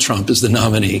 Donald Trump is the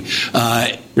nominee.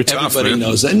 Everybody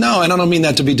knows that. No, I don't mean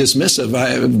that to be dismissive.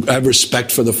 I have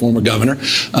respect for the former governor,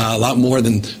 a lot more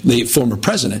than the former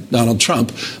president, Donald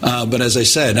Trump. But as I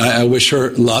said, I wish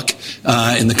her luck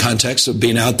in the context of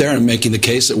being out there and making the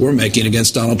case that we're making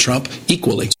against Donald Trump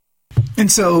equally. And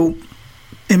so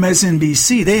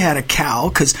MSNBC, they had a cow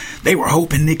because they were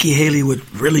hoping Nikki Haley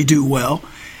would really do well.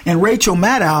 And Rachel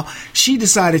Maddow, she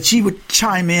decided she would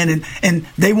chime in, and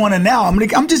they want to now.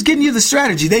 I'm just giving you the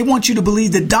strategy. They want you to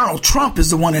believe that Donald Trump is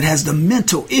the one that has the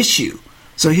mental issue.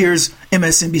 So here's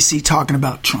MSNBC talking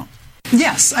about Trump.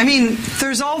 Yes, I mean,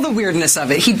 there's all the weirdness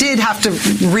of it. He did have to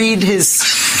read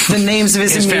the names of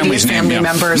his immediate family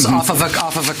members off of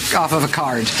a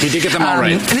card. He did get them all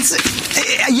right.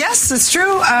 And yes, it's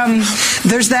true.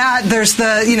 There's that. There's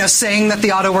the saying that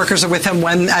the auto workers are with him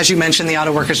when, as you mentioned, the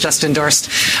auto workers just endorsed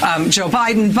Joe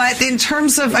Biden. But in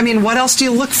terms of, what else do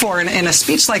you look for in a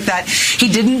speech like that? He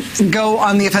didn't go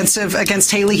on the offensive against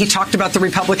Haley. He talked about the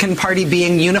Republican Party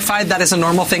being unified. That is a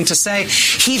normal thing to say.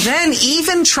 He then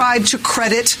even tried to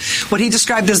credit what he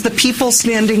described as the people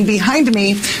standing behind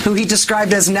me, who he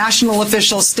described as national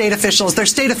officials, state officials. They're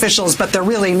state officials, but they're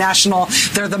really national.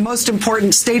 They're the most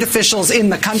important state officials in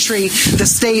the country. The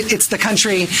state, it's the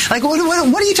country. Like, what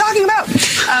are you talking about?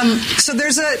 So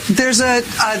there's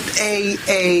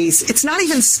it's not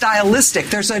even stylistic.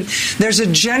 There's a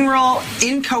general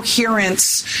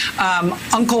incoherence,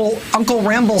 Uncle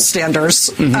Ramble standards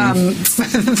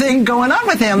thing going on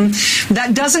with him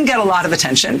that doesn't get a lot of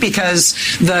attention because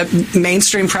the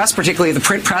mainstream press, particularly the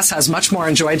print press, has much more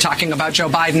enjoyed talking about Joe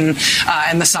Biden Biden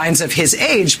and the signs of his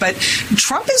age. But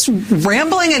Trump is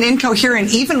rambling and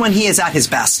incoherent even when he is at his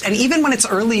best, and even when it's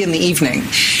early in the evening.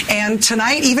 And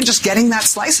tonight, even just getting that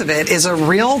slice of it is a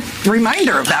real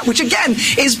reminder of that, which again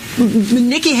is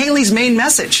Nikki Haley's main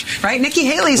message, right? Nikki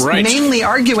Haley's mainly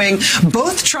arguing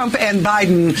both Trump and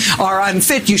Biden are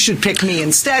unfit. You should pick me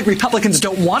instead. Republicans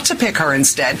don't want to pick her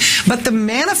instead. But the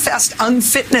manifest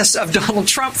unfitness of Donald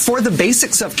Trump for the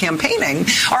basics of campaigning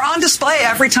are on display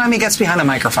every time he gets behind a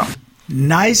microphone.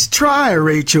 Nice try,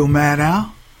 Rachel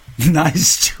Maddow.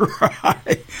 Nice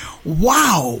try.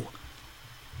 Wow.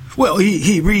 Well,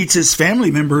 he reads his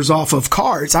family members off of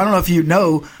cards. I don't know if you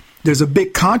know, there's a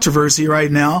big controversy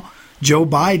right now. Joe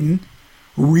Biden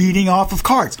reading off of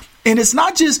cards. And it's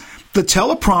not just the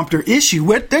teleprompter issue.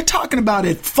 What they're talking about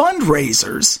at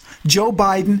fundraisers, Joe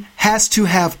Biden has to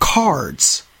have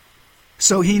cards.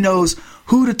 So he knows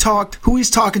who to talk, who he's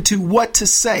talking to, what to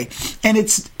say. And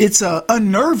it's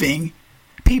unnerving.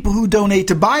 People who donate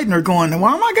to Biden are going,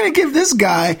 well, I'm not going to give this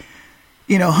guy,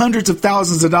 hundreds of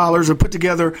thousands of dollars or put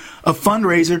together a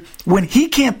fundraiser when he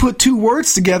can't put two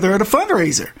words together at a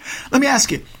fundraiser. Let me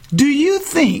ask you, do you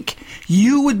think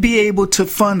you would be able to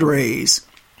fundraise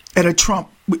at a Trump?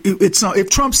 If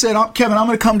Trump said, Kevin, I'm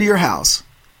going to come to your house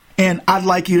and I'd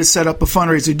like you to set up a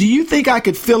fundraiser. Do you think I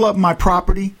could fill up my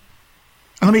property?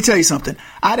 Let me tell you something.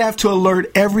 I'd have to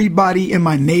alert everybody in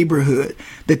my neighborhood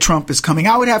that Trump is coming.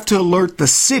 I would have to alert the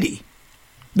city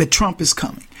that Trump is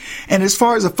coming. And as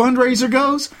far as a fundraiser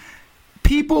goes,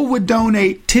 people would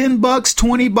donate $10,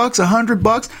 $20,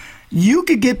 $100. You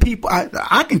could get people,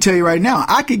 I can tell you right now,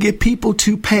 I could get people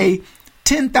to pay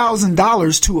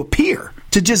 $10,000 to appear,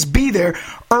 to just be there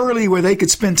early where they could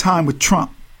spend time with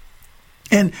Trump.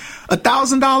 And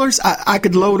 $1,000, I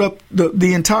could load up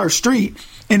the entire street.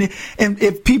 And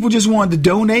if people just wanted to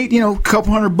donate, a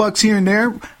couple $100 here and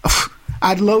there,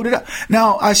 I'd load it up.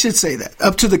 Now, I should say that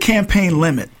up to the campaign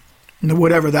limit,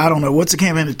 whatever I don't know. What's the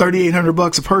campaign?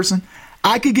 $3,800 a person.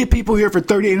 I could get people here for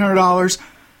 $3,800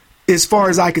 as far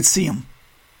as I could see them.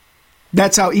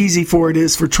 That's how easy it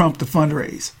is for Trump to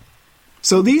fundraise.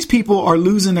 So these people are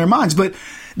losing their minds, but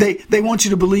they want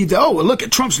you to believe that, look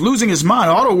at Trump's losing his mind.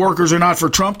 Auto workers are not for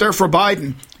Trump. They're for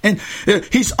Biden. And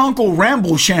he's Uncle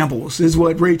Ramble Shambles is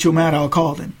what Rachel Maddow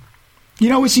called him. You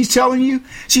know what she's telling you?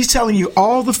 She's telling you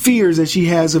all the fears that she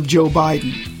has of Joe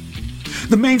Biden.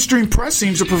 The mainstream press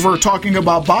seems to prefer talking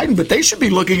about Biden, but they should be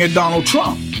looking at Donald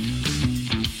Trump.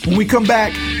 When we come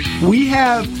back, we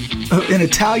have an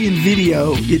Italian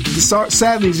video.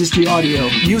 Sadly, it's just the audio.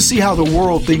 You'll see how the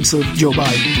world thinks of Joe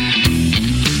Biden.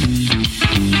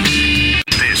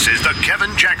 This is the Kevin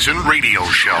Jackson Radio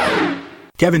Show.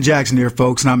 Kevin Jackson here,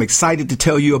 folks, and I'm excited to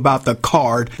tell you about the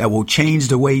card that will change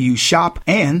the way you shop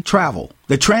and travel.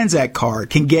 The Transact card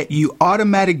can get you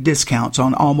automatic discounts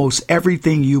on almost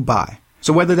everything you buy.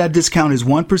 So whether that discount is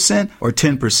 1% or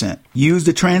 10%, use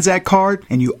the Transact card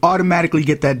and you automatically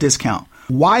get that discount.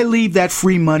 Why leave that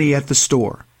free money at the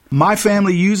store? My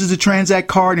family uses the Transact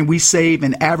card and we save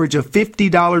an average of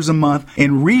 $50 a month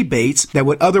in rebates that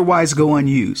would otherwise go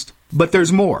unused. But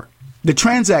there's more. The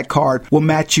Transact card will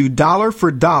match you dollar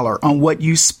for dollar on what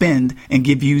you spend and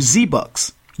give you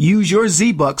Z-Bucks. Use your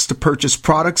Z-Bucks to purchase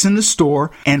products in the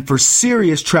store and for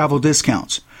serious travel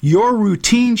discounts. Your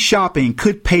routine shopping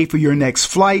could pay for your next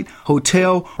flight,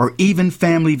 hotel, or even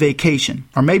family vacation,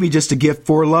 or maybe just a gift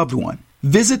for a loved one.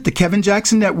 Visit the Kevin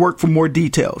Jackson Network for more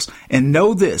details. And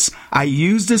know this, I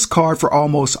use this card for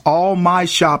almost all my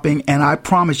shopping, and I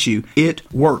promise you, it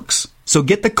works. So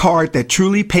get the card that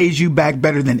truly pays you back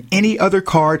better than any other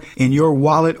card in your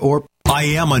wallet or I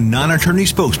am a non-attorney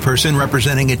spokesperson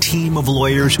representing a team of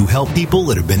lawyers who help people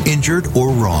that have been injured or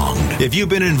wronged. If you've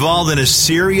been involved in a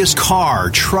serious car,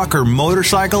 truck, or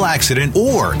motorcycle accident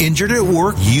or injured at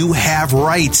work, you have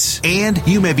rights, and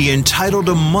you may be entitled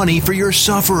to money for your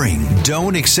suffering.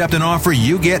 Don't accept an offer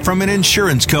you get from an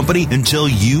insurance company until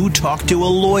you talk to a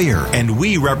lawyer. And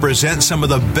we represent some of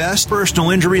the best personal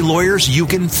injury lawyers you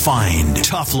can find.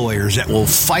 Tough lawyers that will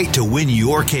fight to win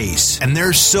your case. And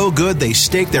they're so good they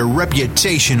stake their reputation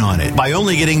on it by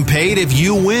only getting paid if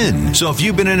you win. So if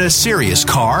you've been in a serious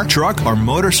car, truck, or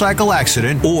motorcycle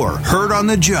accident or hurt on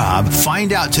the job,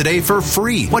 find out today for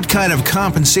free what kind of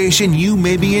compensation you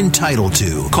may be entitled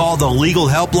to. Call the legal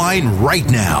helpline right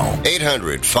now.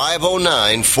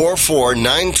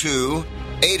 800-509-4492.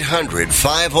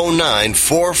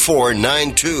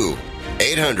 800-509-4492.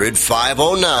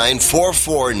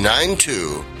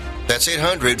 800-509-4492. That's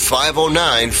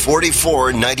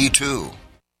 800-509-4492.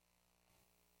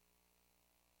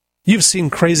 You've seen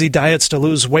crazy diets to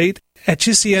lose weight. At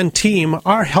GCN Team,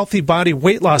 our healthy body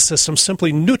weight loss system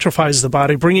simply neutralifies the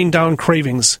body, bringing down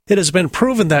cravings. It has been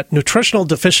proven that nutritional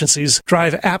deficiencies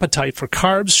drive appetite for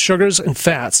carbs, sugars, and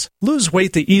fats. Lose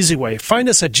weight the easy way. Find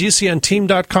us at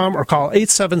GCNteam.com or call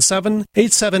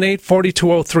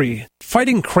 877-878-4203.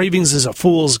 Fighting cravings is a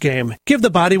fool's game. Give the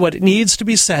body what it needs to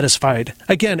be satisfied.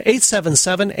 Again,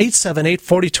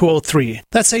 877-878-4203.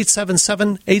 That's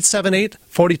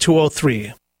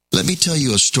 877-878-4203. Let me tell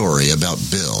you a story about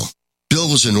Bill. Bill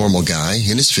was a normal guy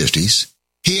in his 50s.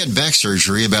 He had back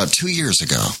surgery about 2 years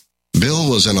ago. Bill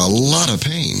was in a lot of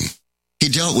pain. He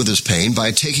dealt with his pain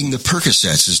by taking the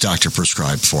Percocets his doctor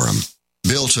prescribed for him.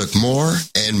 Bill took more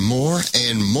and more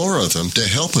and more of them to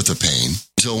help with the pain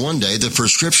until one day the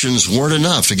prescriptions weren't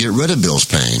enough to get rid of Bill's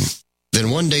pain. Then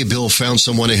one day Bill found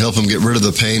someone to help him get rid of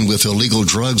the pain with illegal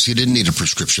drugs he didn't need a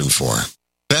prescription for.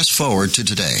 Fast forward to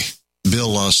today. Bill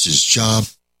lost his job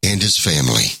and his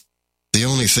family. The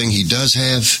only thing he does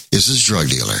have is his drug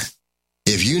dealer.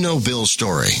 If you know Bill's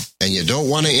story and you don't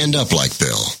want to end up like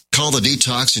Bill, call the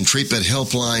Detox and Treatment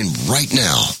Helpline right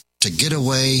now to get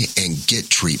away and get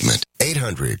treatment.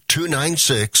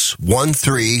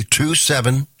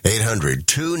 800-296-1327.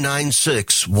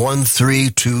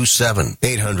 800-296-1327.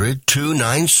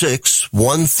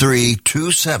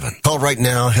 800-296-1327. Call right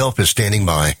now. Help is standing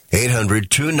by.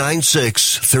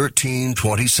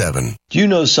 800-296-1327. Do you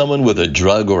know someone with a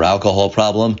drug or alcohol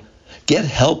problem? Get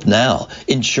help now.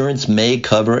 Insurance may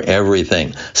cover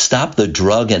everything. Stop the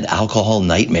drug and alcohol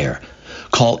nightmare.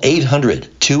 Call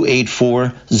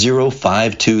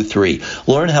 800-284-0523.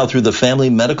 Learn how through the Family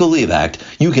Medical Leave Act,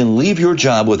 you can leave your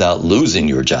job without losing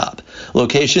your job.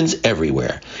 Locations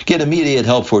everywhere. Get immediate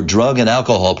help for drug and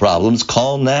alcohol problems.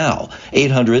 Call now.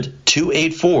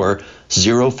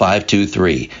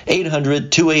 800-284-0523.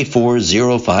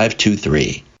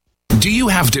 800-284-0523. Do you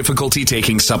have difficulty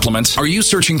taking supplements? Are you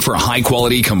searching for a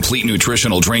high-quality, complete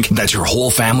nutritional drink that your whole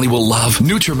family will love?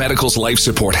 NutriMedical's Life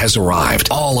Support has arrived.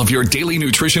 All of your daily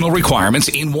nutritional requirements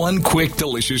in one quick,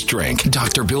 delicious drink.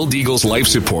 Dr. Bill Deagle's Life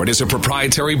Support is a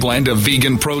proprietary blend of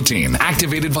vegan protein,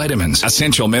 activated vitamins,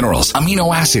 essential minerals,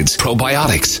 amino acids,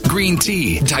 probiotics, green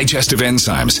tea, digestive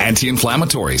enzymes,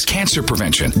 anti-inflammatories, cancer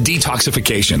prevention,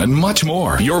 detoxification, and much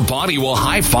more. Your body will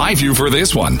high-five you for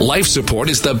this one. Life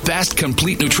Support is the best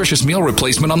complete nutritious meal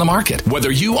replacement on the market.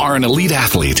 Whether you are an elite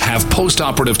athlete, have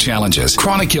post-operative challenges,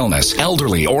 chronic illness,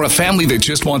 elderly, or a family that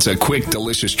just wants a quick,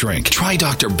 delicious drink, try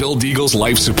Dr. Bill Deagle's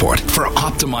Life Support for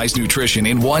optimized nutrition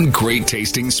in one great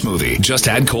tasting smoothie. Just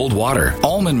add cold water,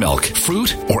 almond milk,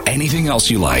 fruit, or anything else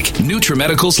you like.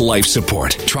 NutriMedical's Life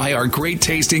Support. Try our great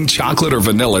tasting chocolate or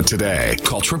vanilla today.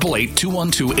 Call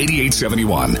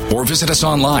 888-212-8871 or visit us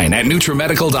online at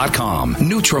NutriMedical.com.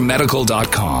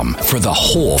 NutriMedical.com for the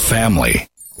whole family.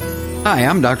 Hi,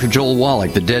 I'm Dr. Joel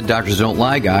Wallach, the Dead Doctors Don't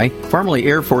Lie guy, formerly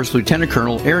Air Force Lieutenant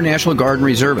Colonel, Air National Guard and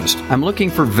Reservist. I'm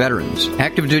looking for veterans,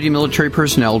 active duty military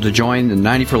personnel to join the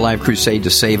 90 for Life crusade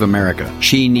to save America.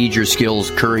 She needs your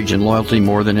skills, courage, and loyalty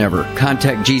more than ever.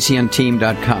 Contact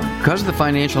GCNteam.com. Because of the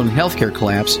financial and healthcare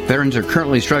collapse, veterans are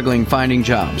currently struggling finding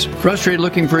jobs. Frustrated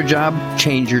looking for a job?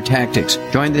 Change your tactics.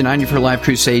 Join the 90 for Life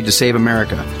crusade to save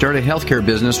America. Start a healthcare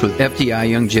business with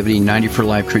FDI Longevity 90 for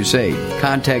Life crusade.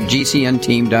 Contact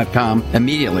GCNteam.com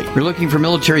immediately. We're looking for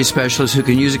military specialists who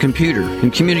can use a computer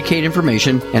and communicate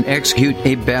information and execute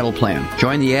a battle plan.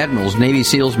 Join the admirals, Navy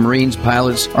SEALs, Marines,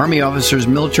 pilots, Army officers,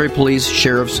 military police,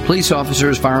 sheriffs, police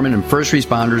officers, firemen, and first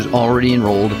responders already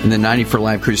enrolled in the 90 for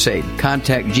Life crusade.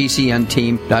 Contact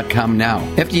GCNteam.com now.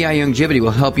 FDI Longevity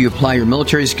will help you apply your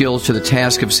military skills to the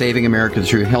task of saving America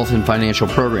through health and financial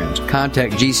programs.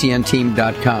 Contact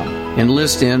GCNteam.com.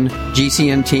 Enlist in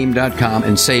GCNteam.com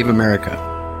and save America.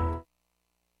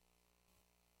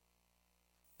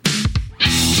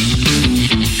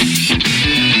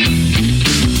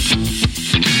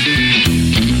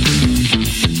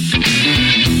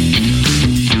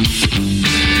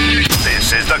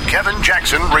 Kevin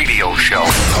Jackson Radio Show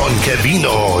con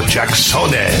Kevino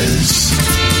Jacksones.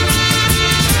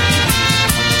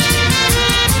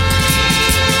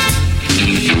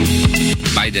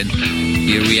 Biden,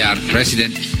 here we are.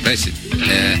 President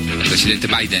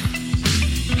Biden.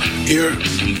 Here?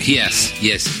 Yes.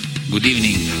 Good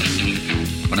evening.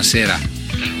 Buonasera.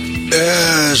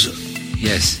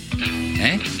 Yes.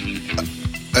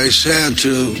 I said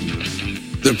to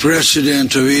the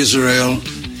President of Israel,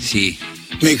 sì.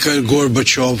 Mikhail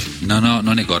Gorbachev. No,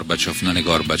 non è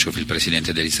Gorbachev il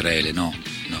presidente dell'Israele, no.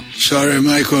 Sorry,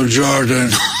 Michael Jordan.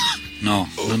 No.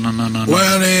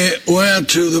 When he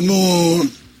went to the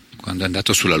moon. Quando è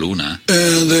andato sulla Luna.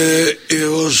 And he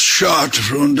was shot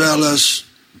from Dallas.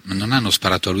 Ma non hanno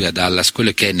sparato a lui a Dallas,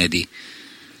 quello è Kennedy.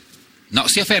 No,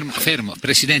 sia fermo,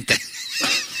 Presidente.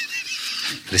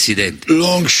 Presidente.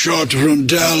 Long shot from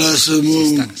Dallas to the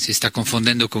moon. Si sta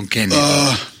confondendo con Kennedy.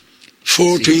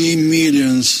 14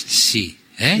 millions. Sì.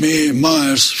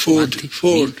 Miles,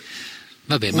 40.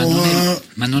 Vabbè, ma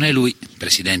non è lui,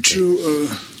 Presidente.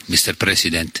 Mr.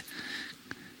 President.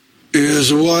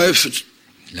 His wife,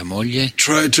 la moglie,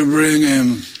 tried to bring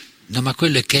him. No, ma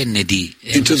quello è Kennedy.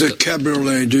 Into the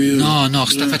cabriolet, do you? No,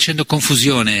 sta facendo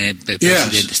confusione,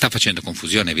 Presidente. Yes. Sta facendo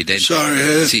confusione, evidente.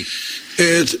 Sorry, sì.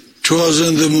 It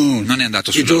wasn't the moon. Non è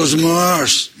andato sulla It was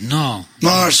Mars. No.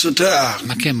 Mars Attack.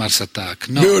 Ma che Mars Attack?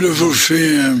 No. Beautiful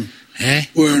film.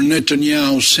 Where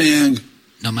Netanyahu sang.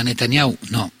 No, ma Netanyahu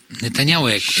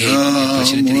è il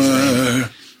Presidente di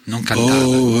Israele. Non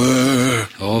cantava.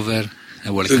 Over.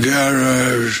 The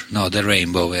Garage. No, The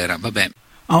Rainbow era, vabbè.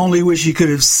 I only wish you could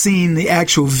have seen the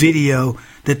actual video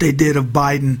that they did of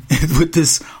Biden with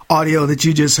this audio that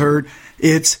you just heard.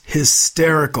 It's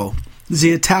hysterical. The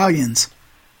Italians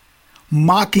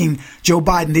mocking Joe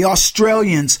Biden. The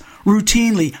Australians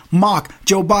routinely mock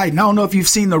Joe Biden. I don't know if you've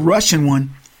seen the Russian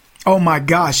one. Oh my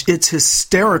gosh, it's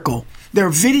hysterical. There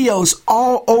are videos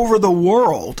all over the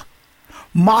world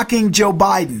mocking Joe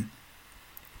Biden.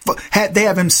 They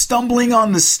have him stumbling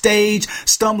on the stage,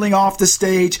 stumbling off the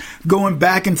stage, going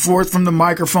back and forth from the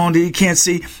microphone that he can't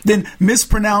see, then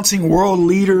mispronouncing world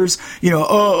leaders,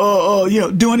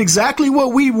 doing exactly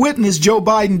what we witnessed Joe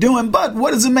Biden doing. But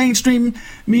what is the mainstream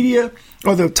media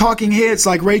or the talking heads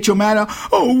like Rachel Maddow?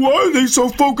 Oh, why are they so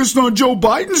focused on Joe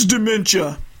Biden's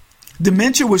dementia?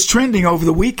 Dementia was trending over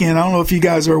the weekend. I don't know if you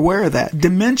guys are aware of that.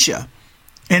 Dementia.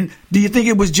 And do you think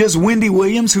it was just Wendy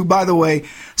Williams, who, by the way,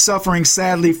 suffering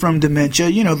sadly from dementia?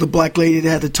 You know, the black lady that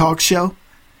had the talk show.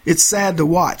 It's sad to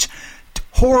watch.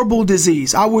 Horrible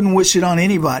disease. I wouldn't wish it on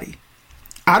anybody.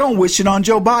 I don't wish it on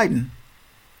Joe Biden.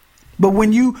 But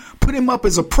when you put him up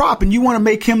as a prop and you want to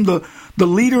make him the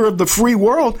leader of the free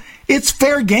world, it's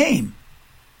fair game.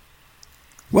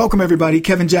 Welcome, everybody.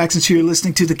 Kevin Jackson's here,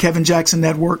 listening to the Kevin Jackson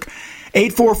Network.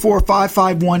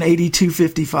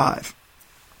 844-551-8255.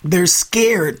 They're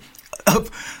scared of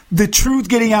the truth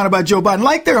getting out about Joe Biden,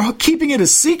 like they're keeping it a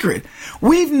secret.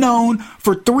 We've known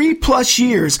for 3+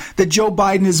 years that Joe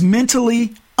Biden is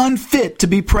mentally unfit to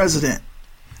be president.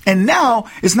 And now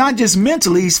it's not just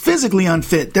mentally, he's physically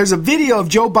unfit. There's a video of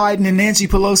Joe Biden and Nancy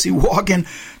Pelosi walking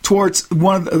towards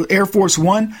one of the Air Force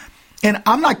One. And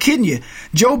I'm not kidding you.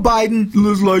 Joe Biden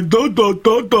was like,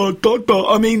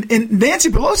 I mean, and Nancy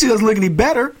Pelosi doesn't look any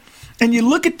better. And you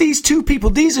look at these two people,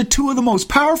 these are two of the most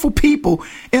powerful people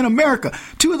in America,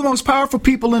 two of the most powerful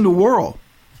people in the world,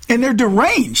 and they're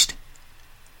deranged.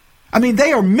 I mean,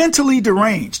 they are mentally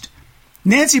deranged.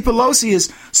 Nancy Pelosi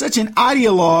is such an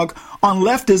ideologue on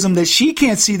leftism that she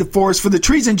can't see the forest for the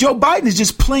trees, and Joe Biden has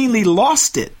just plainly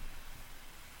lost it.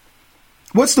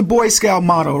 What's the Boy Scout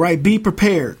motto, right? Be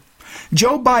prepared.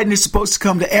 Joe Biden is supposed to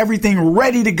come to everything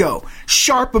ready to go,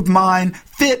 sharp of mind,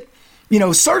 fit,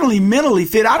 certainly mentally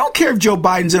fit. I don't care if Joe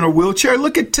Biden's in a wheelchair.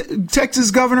 Look at Texas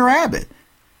Governor Abbott.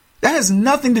 That has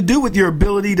nothing to do with your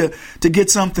ability to get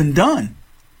something done.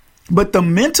 But the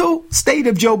mental state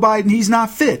of Joe Biden, he's not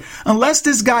fit. Unless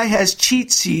this guy has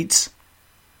cheat sheets,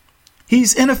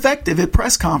 he's ineffective at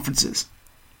press conferences.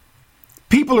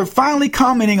 People are finally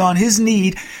commenting on his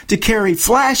need to carry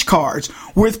flashcards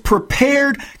with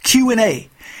prepared Q&A.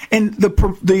 And the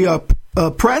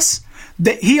press,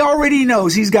 that he already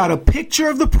knows. He's got a picture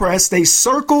of the press. They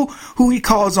circle who he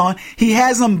calls on. He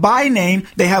has them by name.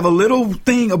 They have a little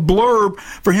thing, a blurb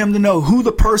for him to know who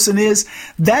the person is.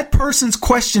 That person's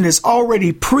question is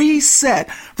already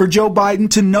preset for Joe Biden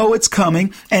to know it's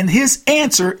coming, and his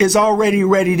answer is already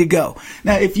ready to go.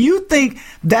 Now, if you think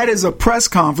that is a press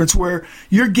conference where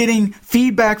you're getting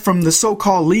feedback from the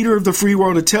so-called leader of the free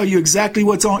world to tell you exactly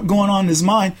what's going on in his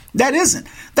mind, that isn't.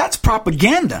 That's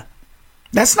propaganda.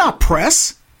 That's not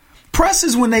press. Press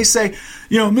is when they say,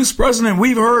 Mr. President,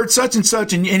 we've heard such and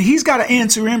such, and he's got to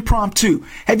answer impromptu.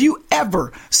 Have you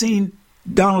ever seen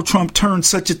Donald Trump turn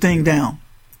such a thing down?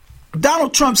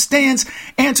 Donald Trump stands,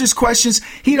 answers questions.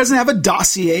 He doesn't have a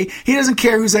dossier. He doesn't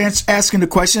care who's asking the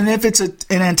question. And if it's an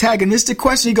antagonistic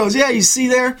question, he goes, yeah, you see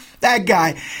there? That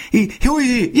guy.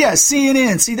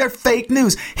 CNN. See, they're fake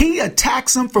news. He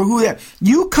attacks them for who they are.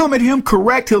 You come at him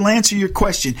correct, he'll answer your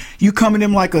question. You come at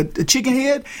him like a chicken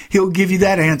head, he'll give you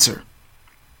that answer.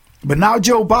 But now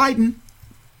Joe Biden,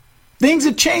 things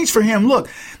have changed for him. Look,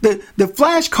 the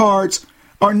flashcards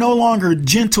are no longer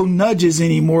gentle nudges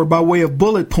anymore by way of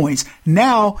bullet points.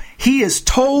 Now he is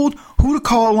told who to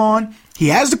call on. He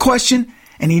has the question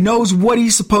and he knows what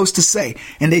he's supposed to say.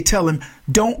 And they tell him,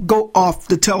 don't go off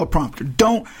the teleprompter.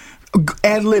 Don't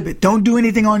ad lib it. Don't do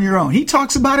anything on your own. He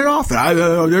talks about it often.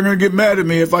 They're going to get mad at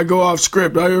me if I go off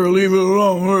script. I gotta leave it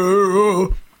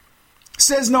alone.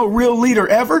 Says no real leader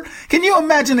ever. Can you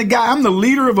imagine a guy, I'm the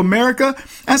leader of America?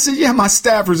 I said, yeah, my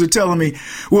staffers are telling me,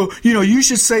 well, you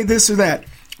should say this or that.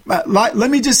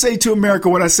 Let me just say to America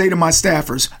what I say to my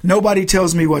staffers. Nobody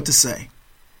tells me what to say.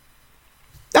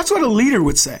 That's what a leader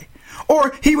would say.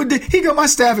 Or he go, my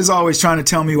staff is always trying to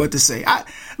tell me what to say.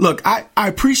 I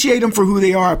appreciate them for who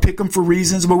they are. I pick them for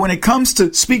reasons. But when it comes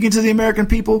to speaking to the American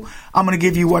people, I'm going to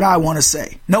give you what I want to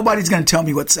say. Nobody's going to tell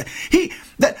me what to say.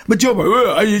 But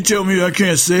Joe, you tell me I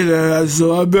can't say that,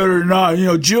 so I better not.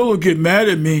 Jill will get mad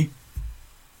at me.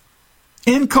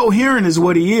 Incoherent is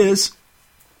what he is.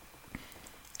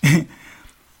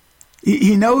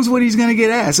 He knows what he's going to get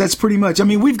asked. That's pretty much. I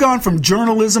mean, we've gone from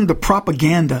journalism to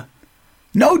propaganda.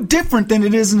 No different than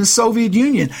it is in the Soviet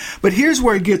Union. But here's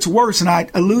where it gets worse, and I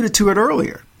alluded to it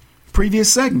earlier,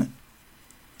 previous segment.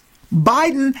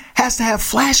 Biden has to have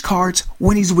flashcards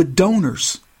when he's with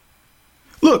donors.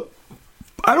 Look,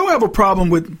 I don't have a problem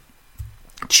with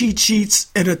cheat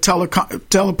sheets and a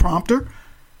teleprompter.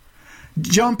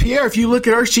 Jean-Pierre, if you look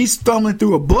at her, she's thumbing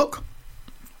through a book.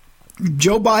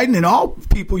 Joe Biden and all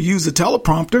people use a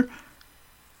teleprompter.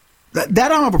 That I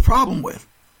don't have a problem with.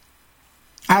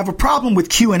 I have a problem with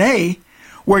Q&A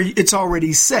where it's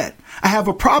already set. I have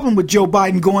a problem with Joe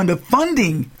Biden going to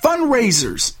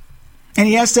fundraisers, and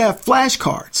he has to have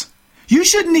flashcards. You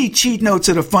shouldn't need cheat notes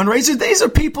at a fundraiser. These are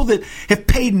people that have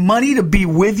paid money to be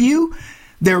with you.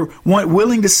 They're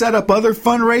willing to set up other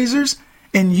fundraisers,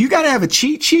 and you got to have a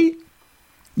cheat sheet?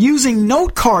 Using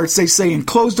note cards, they say, in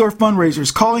closed-door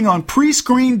fundraisers, calling on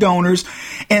pre-screened donors,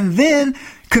 and then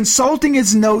consulting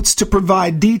his notes to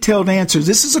provide detailed answers.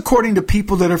 This is according to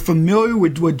people that are familiar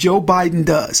with what Joe Biden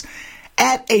does.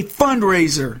 At a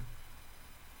fundraiser,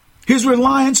 his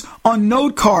reliance on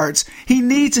note cards, he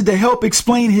needs it to help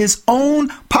explain his own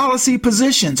policy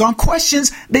positions on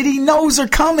questions that he knows are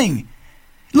coming.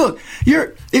 Look,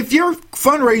 if you're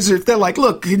fundraiser, if they're like,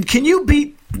 look, can you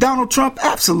beat Donald Trump?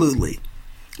 Absolutely.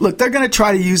 Look, they're going to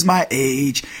try to use my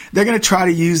age. They're going to try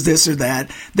to use this or that.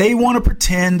 They want to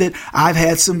pretend that I've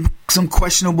had some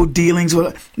questionable dealings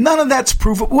with. None of that's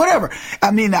provable. Whatever. I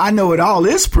mean, I know it all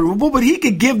is provable, but he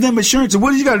could give them assurance.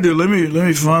 What do you got to do? Let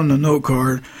me find the note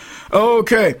card.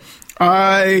 Okay,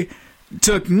 I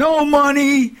took no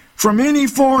money from any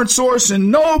foreign source,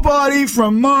 and nobody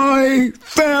from my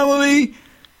family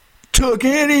took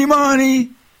any money.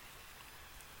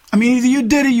 I mean, either you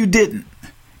did or you didn't.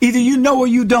 Either you know or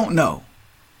you don't know.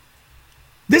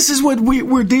 This is what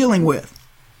we're dealing with.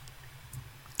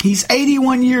 He's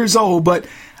 81 years old, but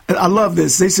I love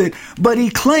this. They said, but he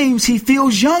claims he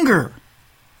feels younger.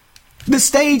 The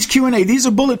stage Q&A, these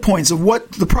are bullet points of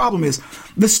what the problem is.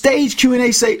 The stage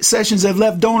Q&A sessions have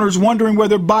left donors wondering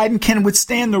whether Biden can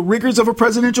withstand the rigors of a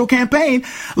presidential campaign,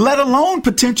 let alone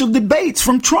potential debates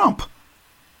from Trump.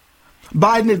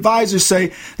 Biden advisors say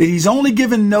that he's only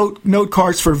given note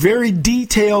cards for very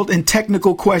detailed and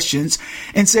technical questions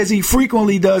and says he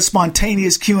frequently does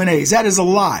spontaneous Q&As. That is a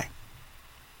lie.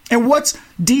 And what's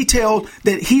detailed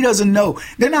that he doesn't know?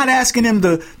 They're not asking him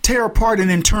to tear apart an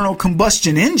internal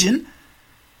combustion engine.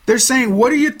 They're saying,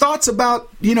 what are your thoughts about,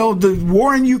 the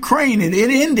war in Ukraine and it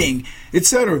ending,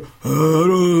 etc.?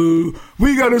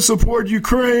 We got to support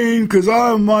Ukraine because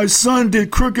my son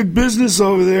did crooked business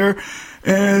over there.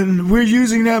 And we're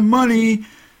using that money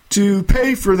to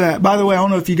pay for that. By the way, I don't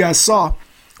know if you guys saw,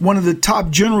 one of the top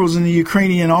generals in the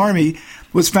Ukrainian army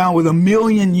was found with $1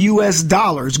 million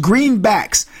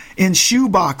greenbacks in shoe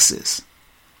boxes.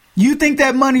 You think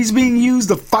that money's being used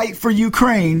to fight for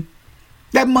Ukraine?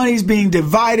 That money's being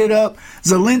divided up.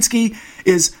 Zelensky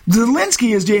is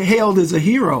hailed as a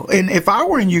hero. And if I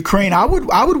were in Ukraine, I would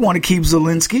want to keep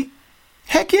Zelensky.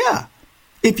 Heck yeah.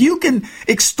 If you can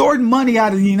extort money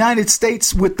out of the United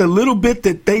States with the little bit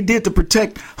that they did to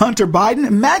protect Hunter Biden,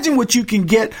 imagine what you can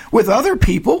get with other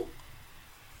people.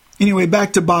 Anyway,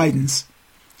 back to Biden's.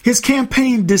 His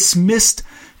campaign dismissed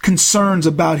concerns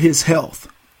about his health.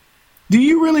 Do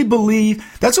you really believe,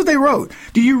 that's what they wrote,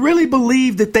 do you really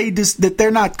believe that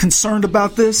they're not concerned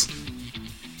about this?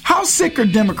 How sick are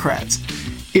Democrats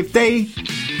if they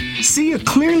see a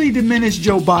clearly diminished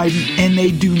Joe Biden and they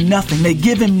do nothing? They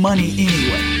give him money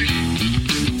anyway.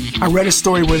 I read a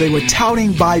story where they were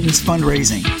touting Biden's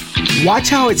fundraising. Watch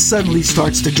how it suddenly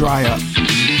starts to dry up.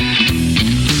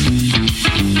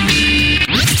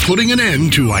 Putting an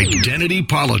end to identity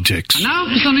politics. Now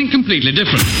for something completely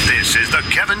different. This is the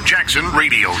Kevin Jackson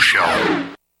Radio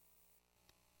Show.